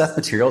think the Seth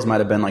materials might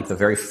have been like the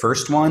very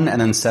first one, and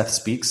then Seth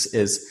Speaks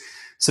is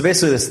so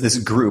basically this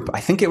group.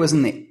 I think it was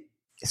in the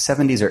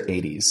 70s or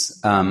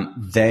 80s.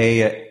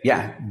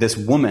 This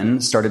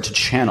woman started to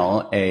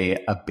channel a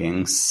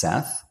being,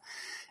 Seth,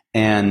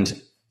 and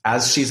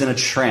as she's in a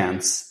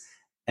trance,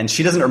 and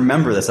she doesn't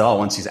remember this at all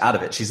once she's out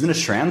of it. She's in a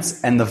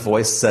trance, and the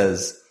voice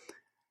says,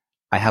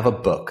 "I have a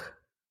book.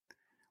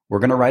 we're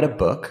going to write a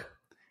book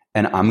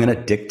and I'm going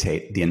to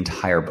dictate the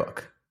entire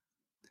book.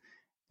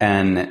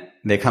 And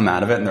they come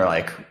out of it and they're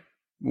like,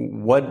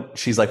 what?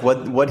 She's like,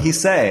 what'd he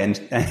say?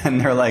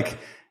 And they're like,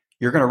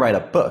 you're going to write a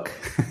book.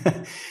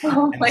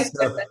 Oh my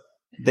goodness.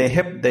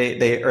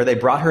 They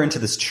brought her into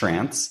this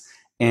trance,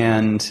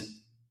 and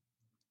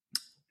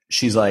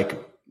she's like,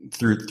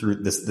 through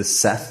this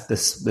Seth,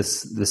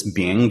 this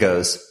being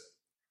goes,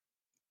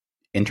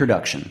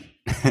 introduction,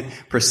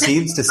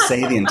 proceeds to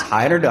say the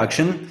entire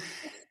introduction.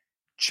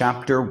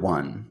 Chapter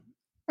 1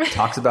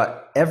 talks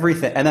about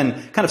everything, and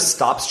then kind of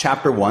stops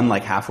chapter 1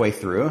 like halfway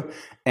through,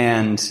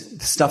 and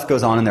stuff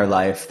goes on in their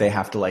life. They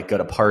have to like go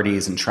to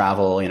parties and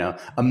travel.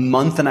 A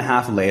month and a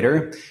half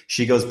later,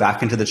 she goes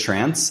back into the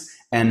trance,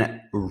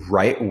 and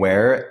right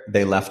where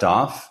they left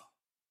off,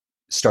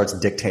 starts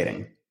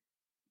dictating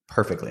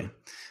perfectly.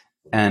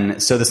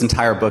 And so this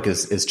entire book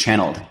is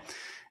channeled,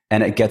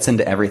 and it gets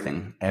into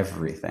everything.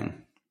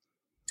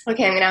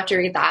 Okay, I'm gonna have to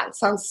read that. It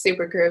sounds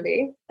super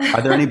groovy.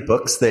 Are there any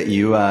books that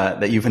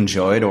you've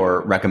enjoyed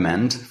or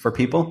recommend for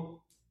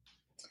people?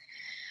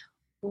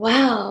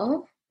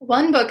 Well,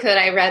 one book that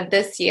I read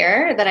this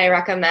year that I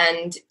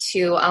recommend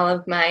to all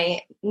of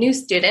my new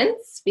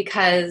students,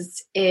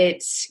 because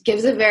it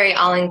gives a very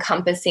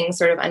all-encompassing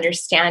sort of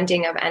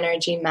understanding of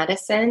energy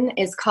medicine,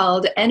 is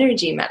called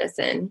Energy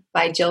Medicine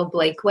by Jill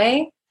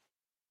Blakeway.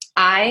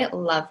 I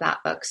love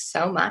that book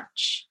so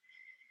much.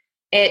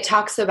 It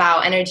talks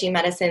about energy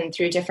medicine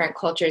through different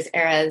cultures,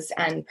 eras,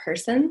 and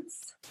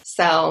persons.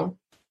 So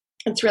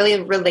it's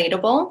really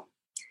relatable.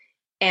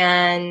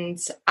 And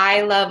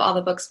I love all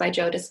the books by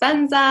Joe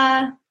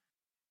Dispenza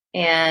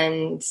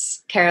and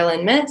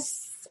Carolyn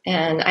Myss.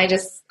 And I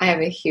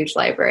have a huge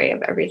library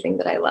of everything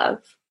that I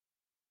love.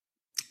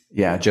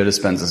 Yeah, Joe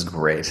Dispenza is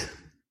great.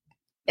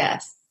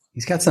 Yes.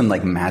 He's got some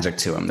like magic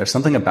to him. There's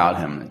something about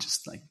him that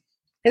just like...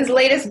 His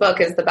latest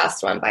book is the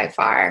best one by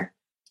far.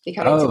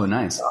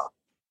 Nice.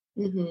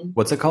 Mm-hmm.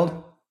 What's it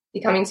called?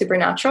 Becoming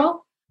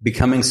Supernatural.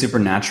 Becoming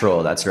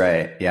Supernatural. That's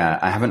right. Yeah,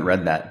 I haven't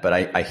read that, but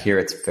I hear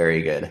it's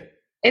very good.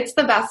 It's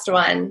the best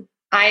one.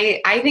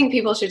 I think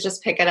people should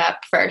just pick it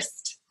up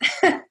first.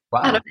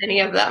 Wow. Out of any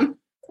of them.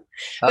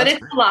 But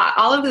it's a lot.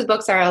 All of his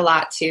books are a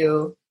lot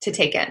to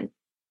take in.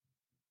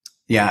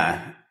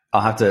 Yeah,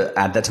 I'll have to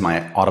add that to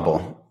my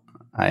Audible.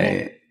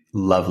 I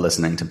love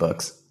listening to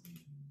books.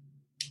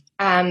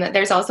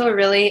 There's also a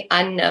really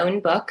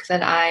unknown book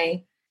that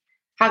I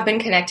have been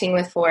connecting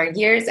with for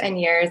years and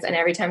years, and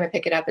every time I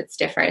pick it up, it's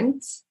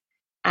different.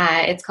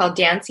 It's called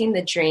Dancing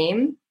the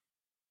Dream,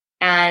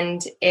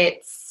 and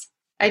it's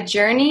a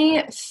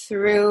journey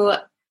through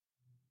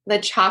the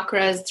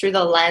chakras through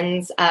the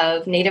lens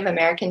of Native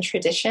American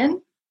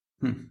tradition.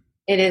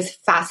 It is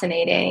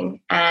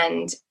fascinating,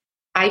 and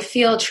I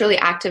feel truly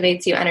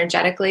activates you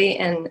energetically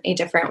in a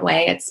different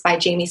way. It's by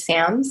Jamie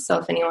Sams, so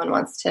if anyone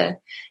wants to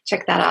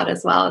check that out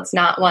as well. It's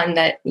not one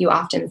that you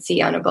often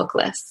see on a book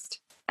list.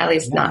 At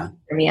least not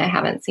for me. I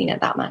haven't seen it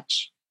that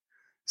much.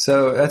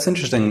 So that's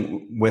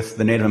interesting with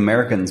the Native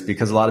Americans,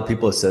 because a lot of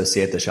people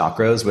associate the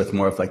chakras with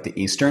more of like the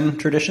Eastern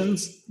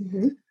traditions.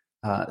 Mm-hmm.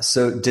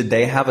 So did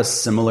they have a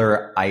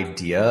similar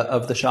idea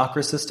of the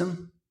chakra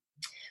system?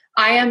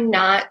 I am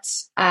not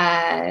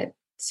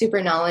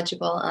super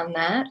knowledgeable on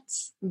that,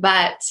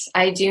 but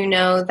I do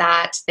know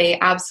that they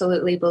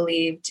absolutely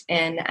believed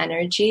in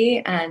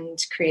energy and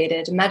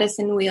created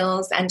medicine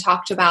wheels and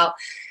talked about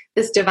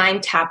this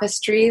divine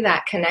tapestry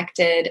that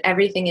connected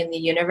everything in the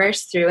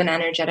universe through an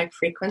energetic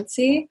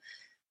frequency.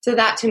 So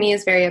that to me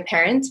is very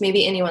apparent.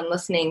 Maybe anyone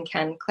listening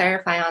can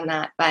clarify on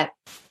that, but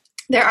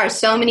there are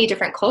so many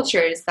different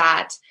cultures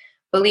that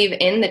believe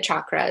in the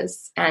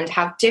chakras and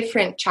have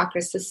different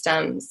chakra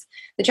systems.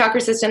 The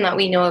chakra system that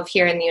we know of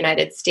here in the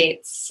United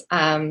States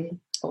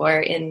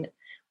or in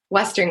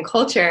Western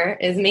culture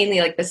is mainly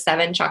like the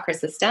 7 chakra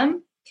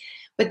system,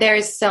 but there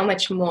is so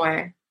much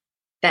more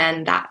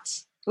than that.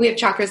 We have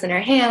chakras in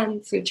our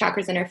hands. We have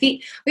chakras in our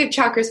feet. We have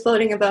chakras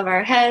floating above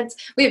our heads.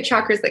 We have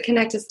chakras that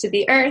connect us to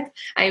the earth.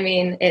 I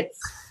mean, it's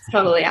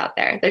totally out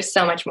there. There's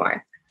so much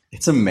more.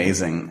 It's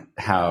amazing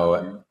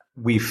how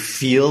we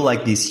feel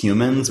like these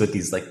humans with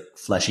these like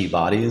fleshy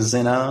bodies,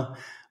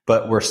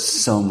 but we're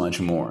so much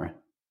more.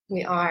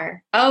 We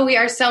are. Oh, we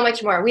are so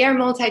much more. We are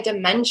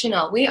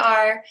multidimensional. We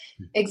are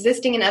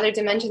existing in other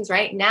dimensions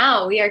right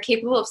now. We are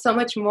capable of so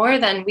much more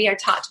than we are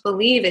taught to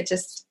believe. It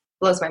just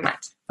blows my mind.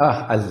 Oh,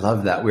 I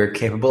love that. We're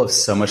capable of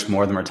so much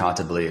more than we're taught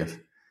to believe.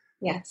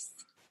 Yes.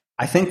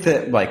 I think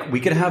that like we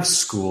could have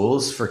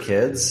schools for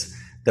kids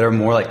that are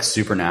more like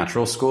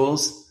supernatural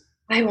schools.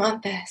 I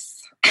want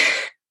this.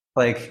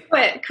 Like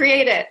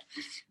create it.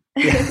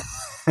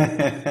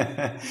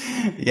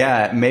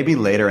 Yeah, maybe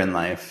later in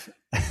life.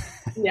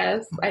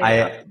 Yes.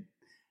 I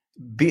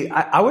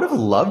would have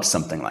loved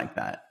something like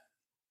that.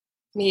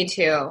 Me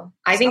too.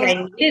 I think I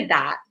needed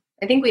that.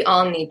 I think we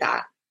all need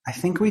that. I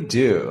think we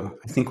do.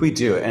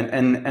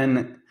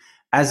 And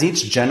as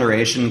each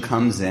generation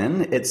comes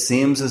in, it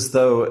seems as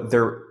though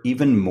they're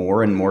even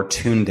more and more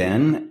tuned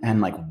in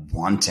and like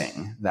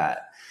wanting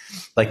that.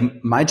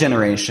 Like my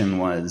generation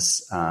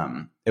was,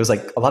 it was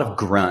like a lot of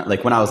grunt,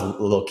 like when I was a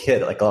little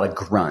kid, like a lot of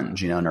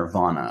grunge,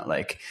 Nirvana,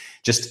 like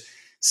just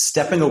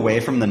stepping away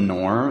from the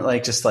norm,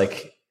 like just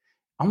like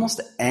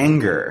almost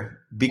anger,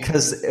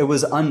 because it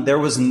was there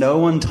was no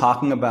one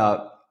talking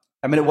about,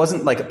 I mean, it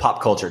wasn't like a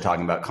pop culture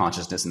talking about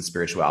consciousness and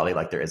spirituality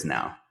like there is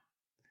now.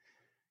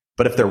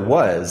 But if there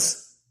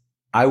was,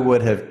 I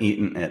would have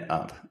eaten it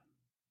up.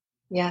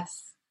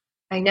 Yes,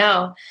 I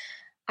know.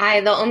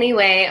 The only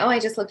way, I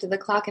just looked at the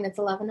clock and it's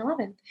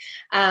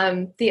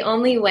 11:11. The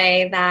only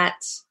way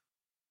that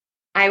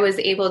I was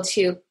able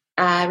to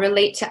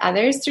relate to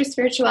others through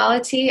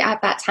spirituality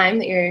at that time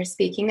that you're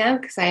speaking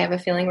of, because I have a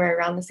feeling we're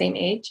around the same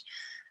age,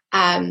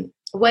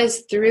 was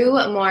through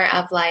more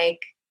of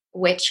like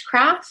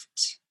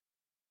witchcraft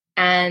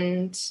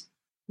and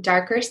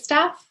darker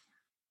stuff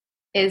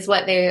is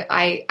what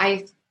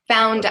I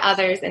found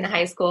others in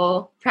high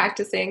school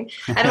practicing.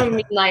 I don't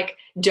mean like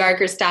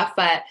darker stuff,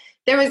 but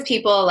there was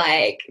people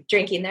like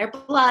drinking their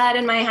blood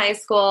in my high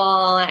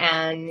school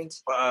and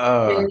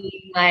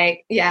really,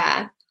 like,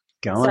 yeah.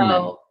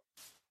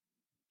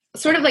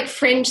 Sort of like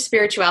fringe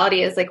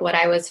spirituality is like what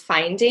I was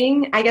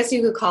finding. I guess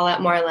you could call it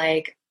more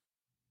like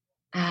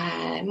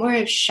more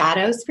of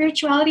shadow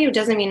spirituality. It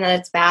doesn't mean that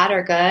it's bad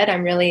or good.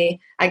 I'm really,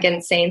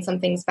 again, saying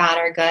something's bad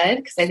or good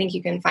because I think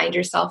you can find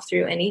yourself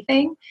through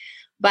anything.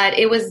 But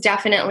it was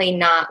definitely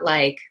not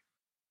like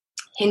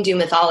Hindu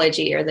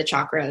mythology or the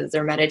chakras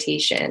or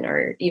meditation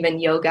or even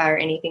yoga or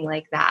anything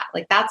like that.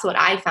 Like that's what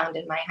I found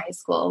in my high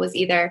school was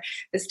either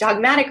this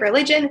dogmatic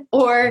religion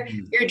or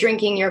you're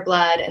drinking your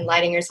blood and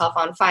lighting yourself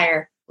on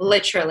fire,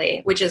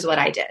 literally, which is what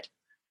I did.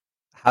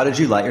 How did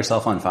you light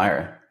yourself on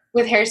fire?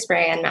 With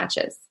hairspray and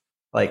matches.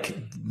 Like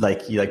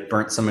you like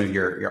burnt some of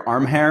your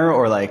arm hair,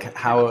 or like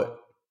how?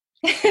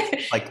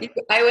 Like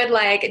I would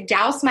like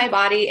douse my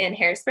body in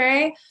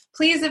hairspray.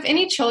 Please, if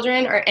any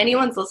children or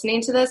anyone's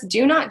listening to this,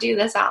 do not do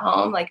this at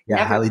home. Like,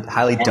 yeah,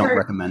 highly don't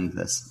recommend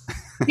this.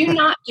 Do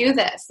not do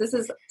this. This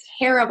is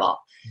terrible.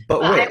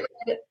 But wait, I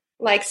would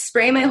like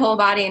spray my whole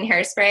body in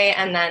hairspray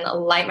and then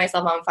light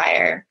myself on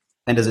fire.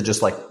 And does it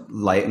just like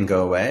light and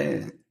go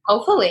away?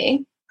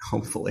 Hopefully.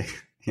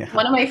 Yeah.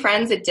 One of my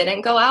friends, it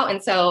didn't go out,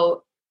 and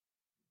so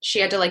she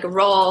had to like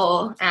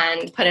roll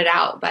and put it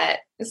out. But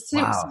it's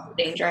super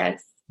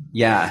dangerous.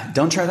 Yeah,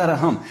 don't try that at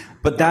home.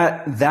 But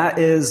that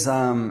is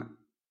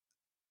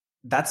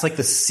that's like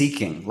the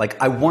seeking.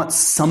 Like I want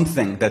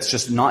something that's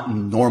just not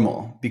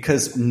normal,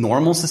 because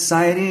normal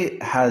society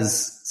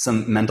has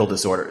some mental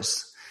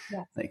disorders.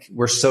 Yeah. Like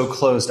we're so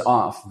closed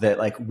off that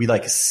like we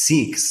like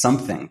seek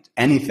something,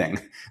 anything,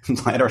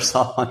 light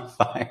ourselves on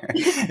fire.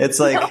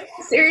 It's like no,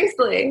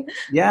 seriously.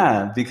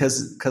 Yeah,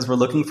 because we're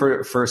looking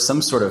for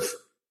some sort of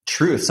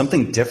truth,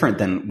 something different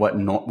than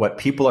what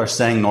people are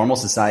saying normal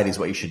society is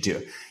what you should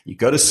do. You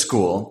go to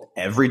school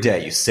every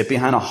day, you sit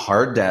behind a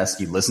hard desk,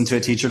 you listen to a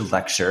teacher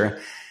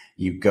lecture,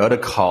 you go to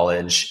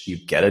college, you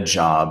get a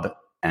job,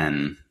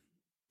 and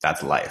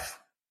that's life.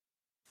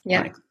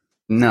 Yeah. Like,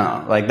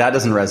 no, like that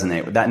doesn't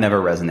resonate. That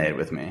never resonated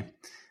with me.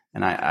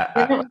 And I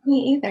it didn't with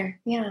me either.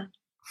 Yeah.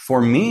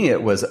 For me,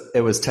 it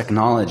was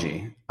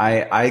technology.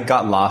 I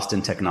got lost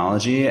in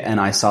technology, and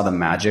I saw the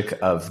magic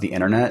of the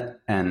internet,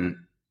 and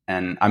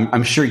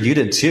I'm sure you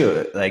did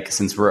too. Like,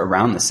 since we're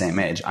around the same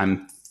age,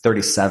 I'm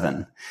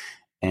 37.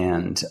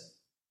 And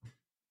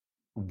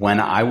when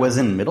I was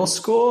in middle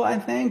school, I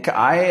think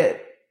I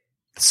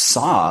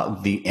saw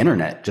the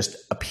internet just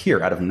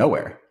appear out of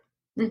nowhere.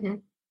 Mm-hmm.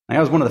 I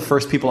was one of the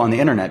first people on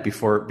the internet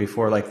before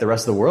like the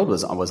rest of the world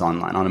was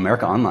online, on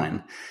America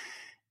Online.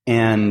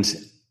 And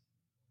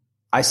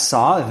I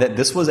saw that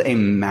this was a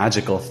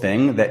magical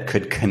thing that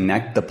could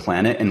connect the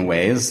planet in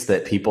ways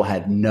that people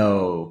had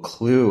no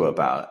clue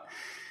about.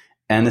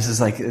 And this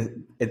is like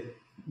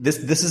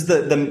this is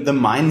the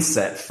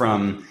mindset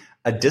from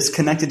a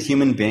disconnected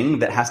human being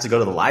that has to go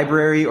to the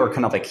library or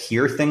kind of like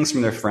hear things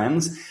from their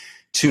friends,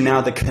 to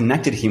now the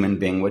connected human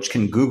being, which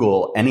can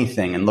Google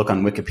anything and look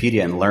on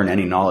Wikipedia and learn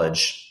any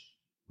knowledge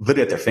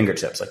literally at their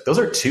fingertips. Like those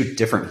are two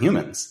different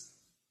humans.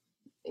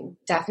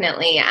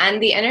 Definitely.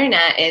 And the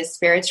internet is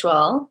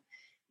spiritual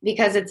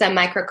because it's a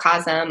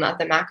microcosm of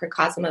the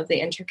macrocosm of the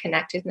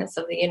interconnectedness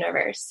of the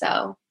universe.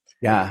 So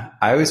yeah,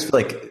 I always feel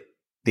like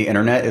the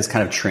internet is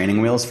kind of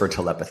training wheels for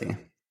telepathy.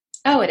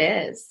 Oh, it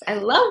is. I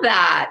love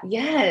that.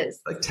 Yes.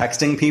 Like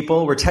texting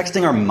people, we're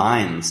texting our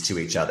minds to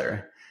each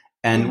other,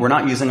 and we're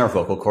not using our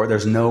vocal cord.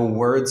 There's no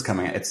words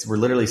coming out. We're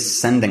literally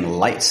sending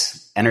light,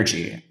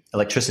 energy,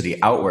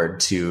 electricity outward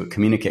to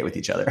communicate with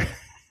each other.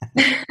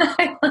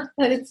 I love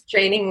that it's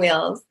training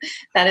wheels.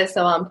 That is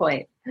so on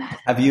point.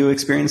 Have you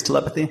experienced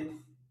telepathy?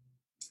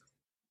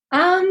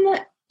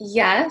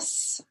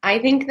 Yes. I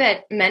think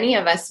that many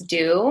of us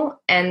do,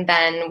 and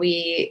then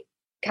we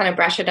kind of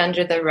brush it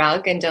under the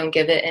rug and don't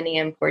give it any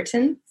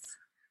importance.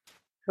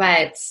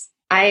 But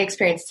I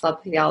experience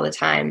telepathy all the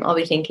time. I'll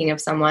be thinking of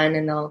someone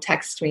and they'll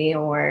text me,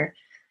 or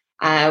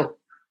a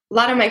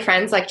lot of my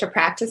friends like to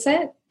practice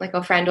it. Like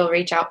a friend will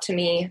reach out to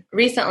me.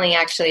 Recently,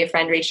 actually, a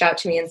friend reached out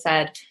to me and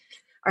said,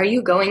 are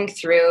you going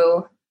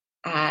through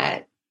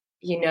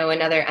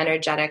another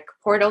energetic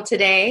portal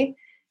today?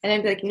 And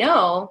I'd be like,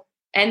 no.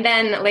 And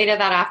then later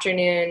that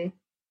afternoon,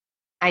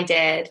 I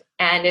did.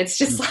 And it's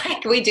just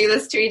like, we do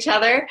this to each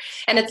other.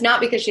 And it's not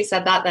because she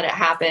said that it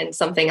happened.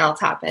 Something else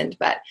happened.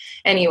 But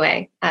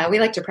anyway, we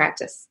like to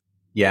practice.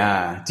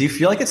 Yeah. Do you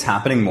feel like it's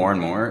happening more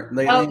and more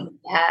lately? Oh,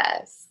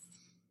 yes.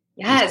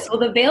 Yes. Well,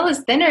 the veil is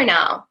thinner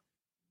now.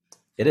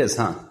 It is,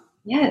 huh?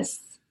 Yes.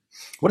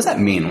 What does that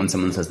mean when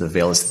someone says the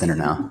veil is thinner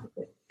now?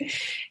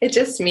 It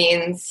just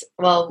means,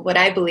 well, what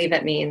I believe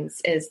it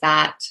means is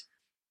that,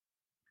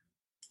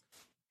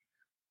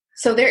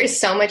 so there is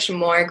so much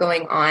more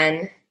going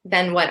on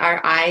than what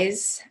our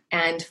eyes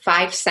and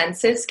 5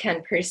 senses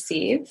can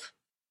perceive.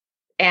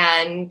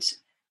 And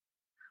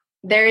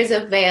there is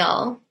a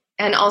veil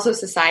and also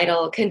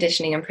societal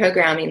conditioning and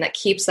programming that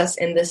keeps us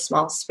in this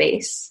small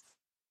space.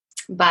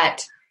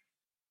 But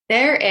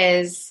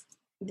there's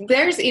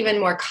even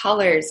more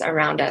colors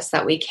around us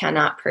that we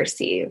cannot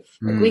perceive.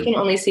 Like we can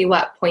only see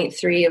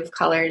 0.3 of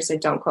colors, so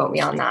don't quote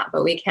me on that,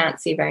 but we can't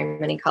see very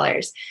many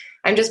colors.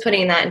 I'm just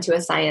putting that into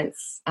a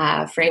science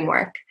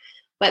framework.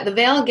 But the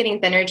veil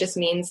getting thinner just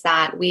means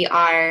that we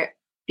are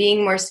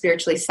being more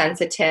spiritually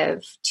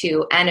sensitive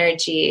to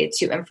energy,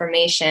 to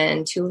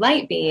information, to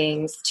light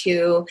beings,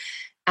 to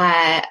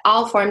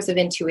all forms of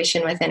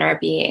intuition within our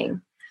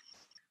being.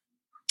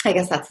 I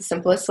guess that's the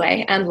simplest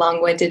way and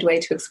long-winded way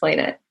to explain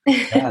it.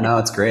 Yeah, no,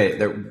 it's great.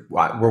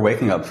 We're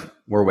waking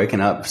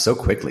up so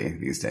quickly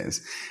these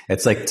days.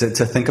 It's like to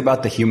think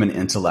about the human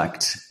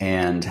intellect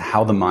and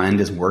how the mind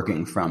is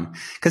working from,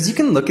 because you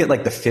can look at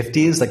like the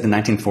 50s, like the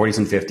 1940s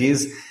and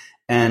 50s,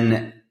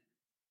 and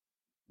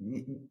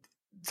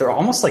they're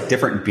almost like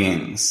different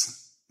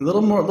beings. A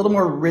little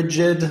more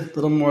rigid, a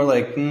little more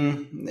like, you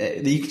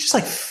can just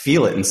like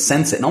feel it and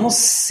sense it and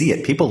almost see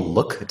it. People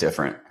look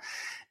different.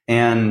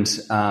 And,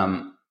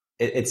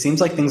 it seems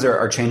like things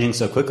are changing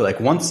so quickly. Like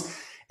once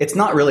it's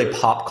not really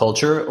pop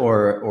culture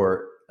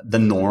or the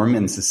norm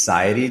in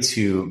society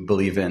to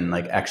believe in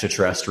like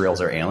extraterrestrials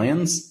or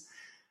aliens.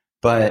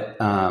 But,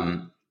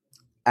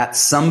 at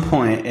some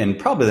point in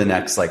probably the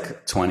next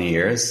like 20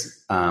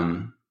 years,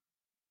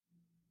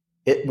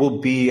 it'll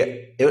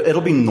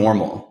be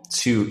normal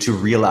to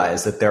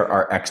realize that there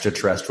are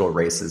extraterrestrial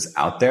races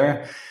out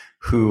there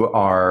who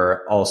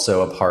are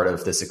also a part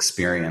of this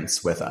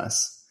experience with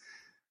us.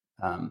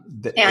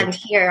 And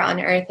here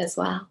on Earth as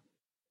well.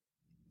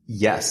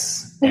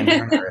 Yes. And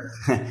here on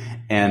Earth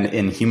and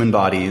in human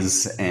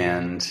bodies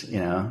and,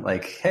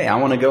 like, hey, I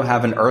want to go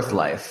have an Earth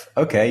life.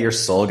 Okay. Your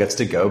soul gets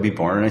to go be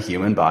born in a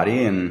human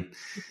body and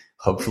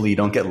hopefully you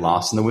don't get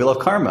lost in the wheel of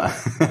karma.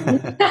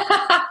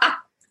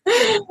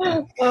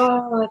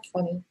 Oh, that's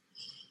funny.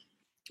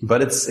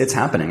 But it's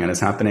happening and it's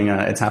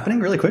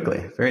happening really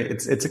quickly.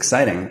 It's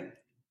exciting.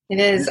 It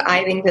is.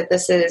 I think that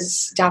this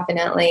is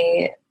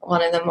definitely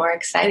one of the more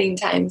exciting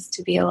times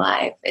to be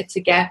alive. It's a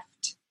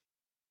gift.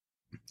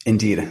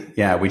 Indeed.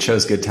 Yeah, we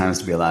chose good times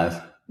to be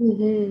alive.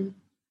 Mm-hmm.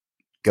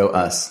 Go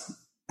us.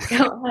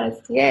 Go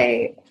us.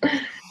 Yay.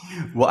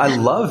 Well, I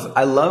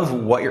love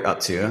what you're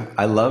up to.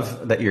 I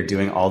love that you're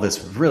doing all this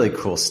really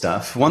cool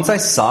stuff. Once I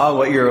saw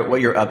what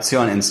you're up to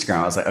on Instagram,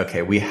 I was like,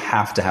 okay, we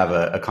have to have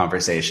a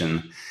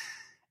conversation.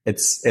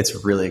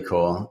 It's really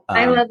cool.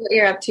 I love what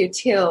you're up to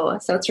too.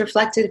 So it's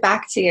reflected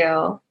back to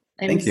you.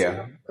 Thank you.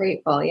 So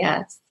grateful.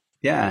 Yes.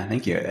 Yeah.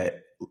 Thank you.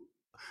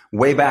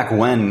 Way back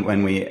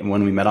when we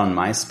met on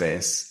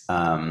MySpace,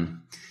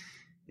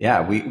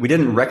 yeah, we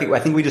didn't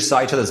recognize, I think we just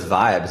saw each other's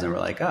vibes and we're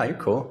like, oh, you're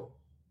cool.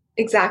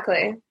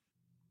 Exactly.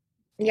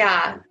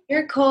 Yeah.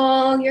 You're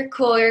cool. You're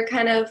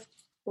kind of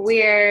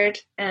weird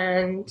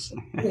and,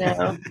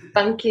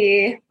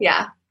 funky.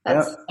 Yeah.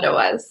 That's what it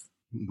was.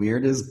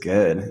 Weird is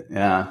good.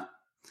 Yeah.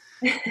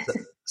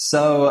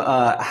 So,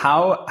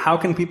 how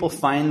can people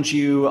find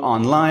you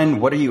online?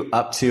 What are you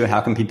up to?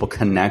 How can people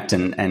connect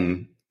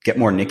and get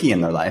more Niki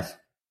in their life?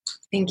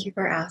 Thank you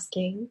for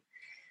asking.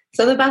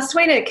 So the best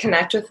way to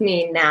connect with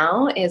me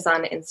now is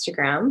on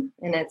Instagram,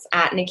 and it's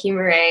at Niki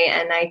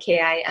Marrè,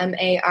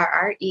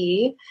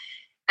 Nikimarre.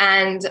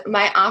 And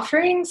my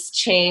offerings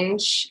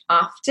change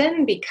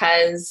often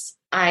because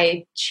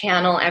I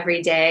channel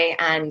every day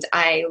and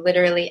I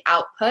literally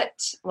output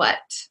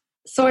what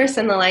Source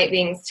and the light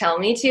beings tell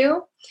me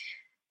to.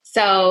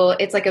 So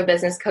it's like a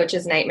business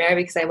coach's nightmare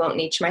because I won't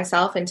niche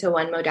myself into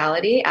one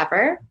modality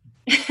ever.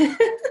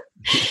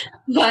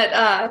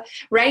 But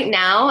right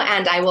now,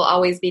 and I will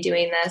always be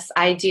doing this,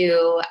 I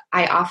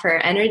offer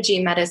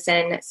energy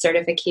medicine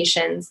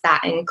certifications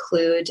that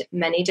include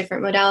many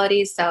different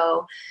modalities.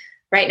 So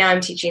right now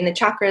I'm teaching the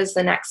chakras.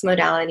 The next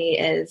modality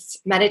is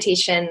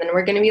meditation. Then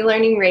we're going to be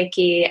learning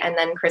Reiki and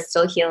then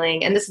crystal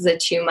healing. And this is a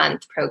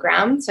 2-month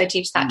program. So I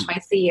teach that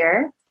twice a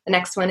year. The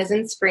next one is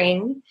in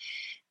spring.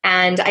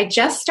 And I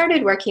just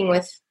started working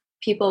with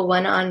people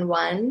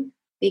one-on-one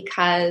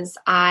because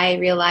I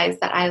realized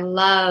that I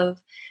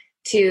love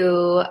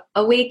to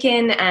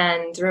awaken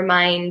and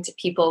remind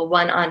people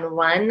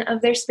one-on-one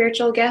of their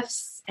spiritual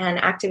gifts and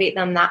activate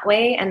them that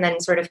way, and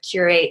then sort of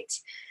curate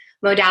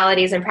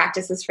modalities and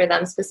practices for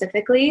them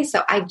specifically.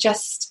 So I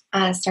just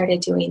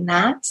started doing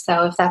that.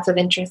 So if that's of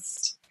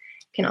interest,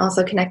 you can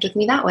also connect with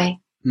me that way.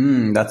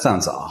 That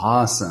sounds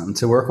awesome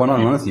to work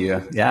one-on-one with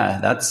you. Yeah,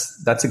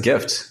 that's a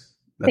gift.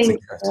 That's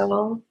Thank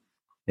you.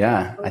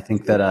 Yeah, I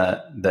think that's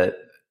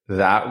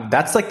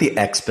like the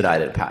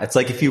expedited path. It's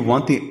like if you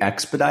want the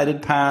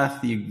expedited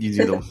path, you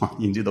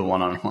do the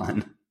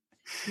one-on-one.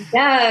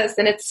 Yes,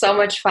 and it's so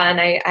much fun.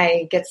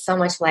 I get so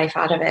much life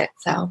out of it.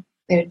 So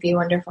it would be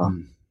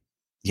wonderful.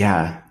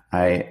 Yeah,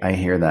 I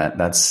hear that.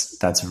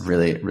 That's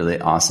really, really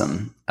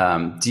awesome.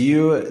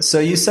 So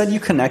you said you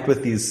connect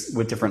with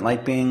different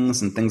light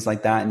beings and things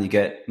like that, and you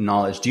get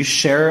knowledge. Do you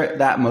share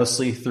that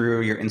mostly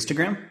through your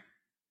Instagram?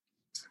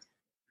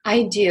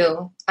 I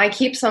do. I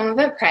keep some of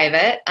it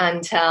private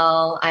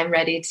until I'm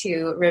ready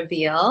to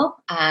reveal.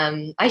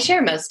 I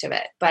share most of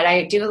it, but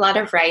I do a lot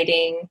of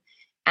writing,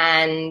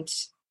 and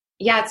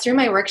it's through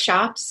my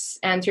workshops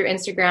and through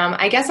Instagram.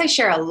 I guess I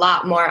share a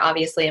lot more,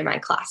 obviously, in my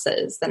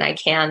classes than I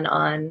can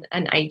on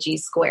an IG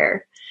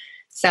square.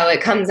 So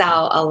it comes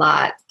out a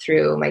lot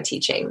through my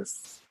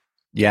teachings.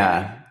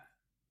 Yeah.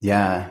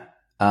 Yeah.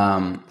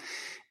 And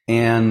you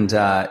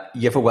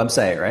have a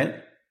website, right?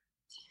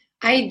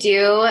 I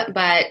do,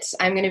 but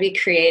I'm going to be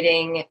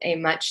creating a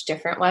much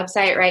different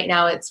website. Right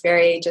now, it's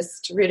very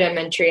just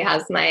rudimentary,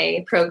 has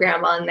my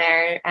program on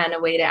there and a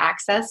way to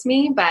access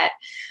me. But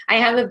I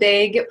have a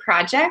big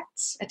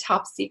project, a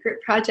top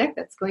secret project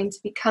that's going to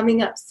be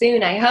coming up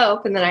soon, I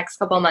hope, in the next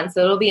couple of months.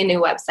 So it'll be a new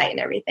website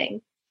and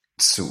everything.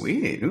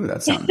 Sweet. Ooh,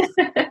 that sounds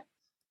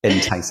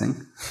enticing.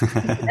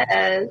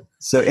 Yes.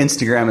 So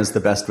Instagram is the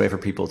best way for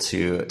people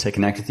to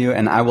connect with you.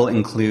 And I will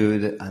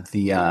include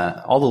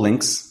all the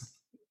links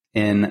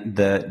in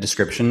the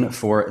description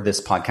for this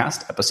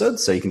podcast episode.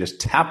 So you can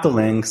just tap the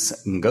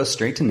links and go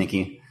straight to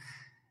Niki.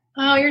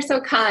 Oh, you're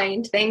so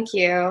kind. Thank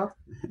you.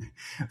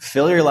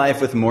 Fill your life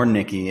with more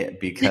Niki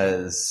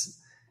because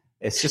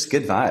it's just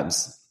good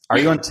vibes. Are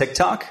you on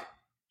TikTok?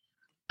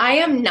 I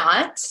am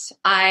not.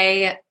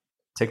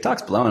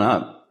 TikTok's blowing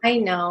up. I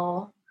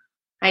know.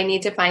 I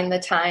need to find the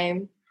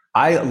time.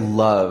 I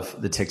love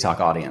the TikTok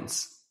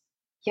audience.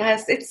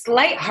 Yes, it's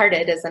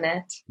lighthearted, isn't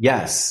it?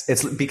 Yes,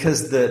 it's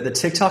because the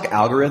TikTok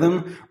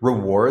algorithm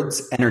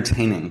rewards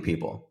entertaining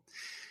people.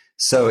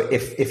 So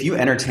if you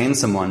entertain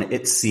someone,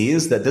 it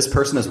sees that this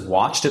person has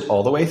watched it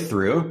all the way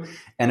through.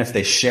 And if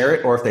they share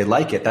it or if they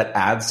like it, that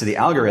adds to the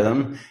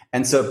algorithm.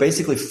 And so it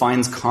basically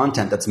finds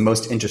content that's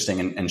most interesting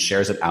and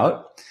shares it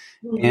out.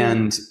 Mm-hmm.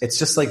 And it's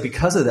just like,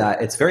 because of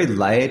that, it's very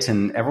light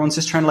and everyone's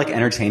just trying to like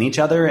entertain each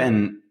other.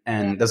 And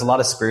there's a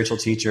lot of spiritual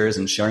teachers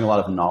and sharing a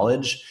lot of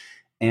knowledge.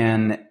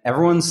 And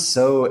everyone's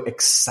so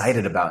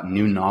excited about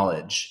new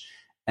knowledge.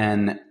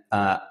 And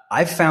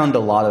I've found a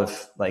lot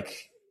of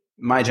like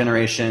my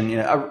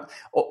generation,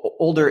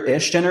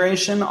 older-ish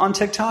generation on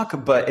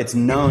TikTok, but it's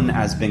known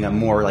as being a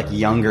more like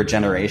younger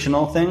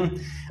generational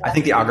thing. I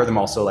think the algorithm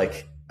also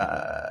like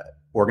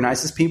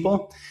organizes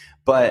people,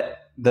 but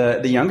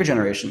the younger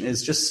generation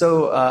is just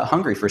so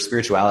hungry for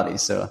spirituality.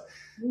 So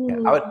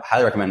I would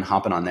highly recommend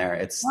hopping on there.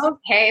 It's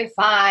okay,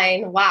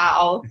 fine.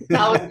 Wow.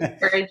 That was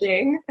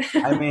encouraging.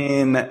 I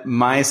mean,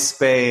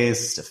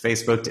 MySpace to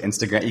Facebook to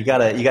Instagram, you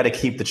gotta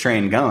keep the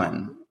train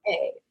going.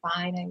 Okay,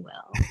 fine, I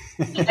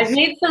will. I've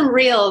made some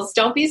reels.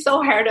 Don't be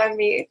so hard on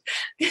me.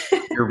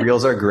 Your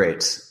reels are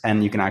great.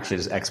 And you can actually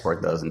just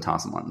export those and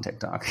toss them on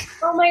TikTok.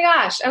 Oh my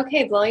gosh.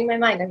 Okay, blowing my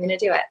mind. I'm gonna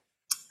do it.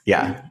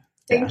 Yeah.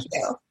 Thank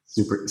you.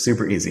 Super,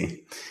 super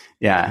easy.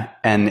 Yeah,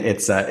 and it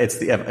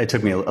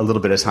took me a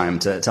little bit of time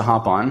to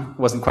hop on.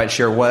 Wasn't quite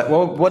sure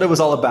what it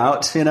was all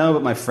about,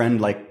 but my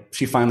friend,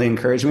 she finally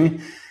encouraged me,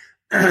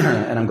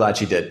 and I'm glad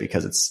she did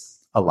because it's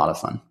a lot of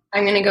fun.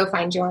 I'm going to go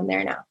find you on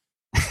there now.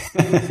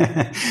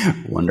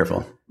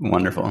 Wonderful,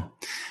 wonderful.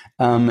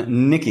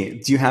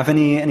 Niki, do you have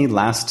any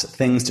last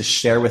things to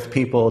share with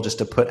people, just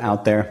to put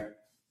out there?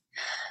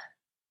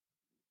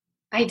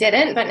 I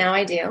didn't, but now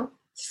I do.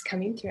 It's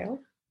coming through.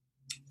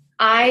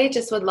 I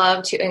just would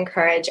love to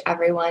encourage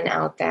everyone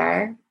out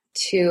there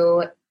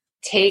to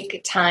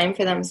take time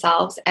for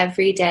themselves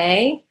every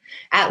day,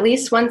 at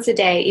least once a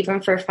day, even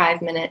for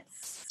 5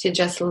 minutes, to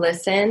just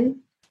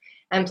listen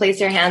and place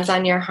your hands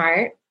on your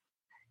heart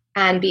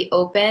and be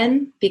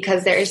open,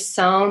 because there is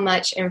so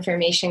much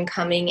information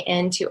coming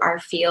into our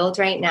field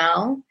right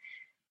now.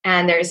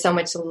 And there is so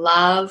much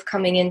love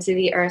coming into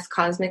the earth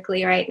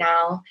cosmically right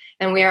now.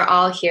 And we are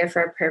all here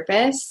for a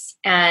purpose.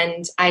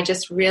 And I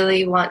just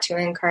really want to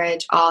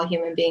encourage all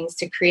human beings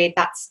to create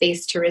that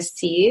space to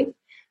receive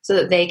so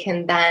that they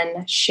can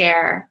then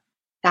share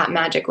that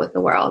magic with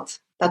the world.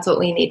 That's what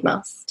we need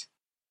most.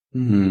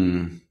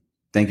 Thank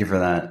you for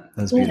that.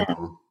 That was beautiful.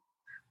 Yeah.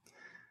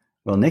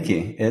 Well,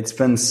 Niki, it's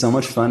been so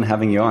much fun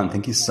having you on.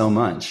 Thank you so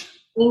much.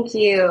 Thank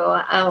you.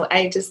 Oh,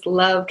 I just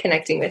love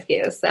connecting with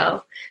you.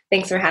 So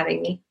thanks for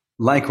having me.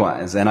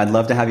 Likewise. And I'd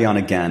love to have you on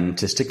again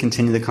just to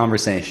continue the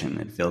conversation.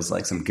 It feels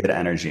like some good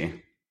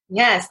energy.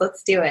 Yes,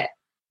 let's do it.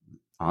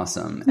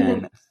 Awesome.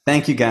 And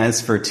thank you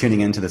guys for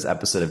tuning into this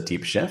episode of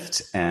Deep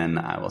Shift. And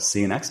I will see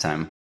you next time.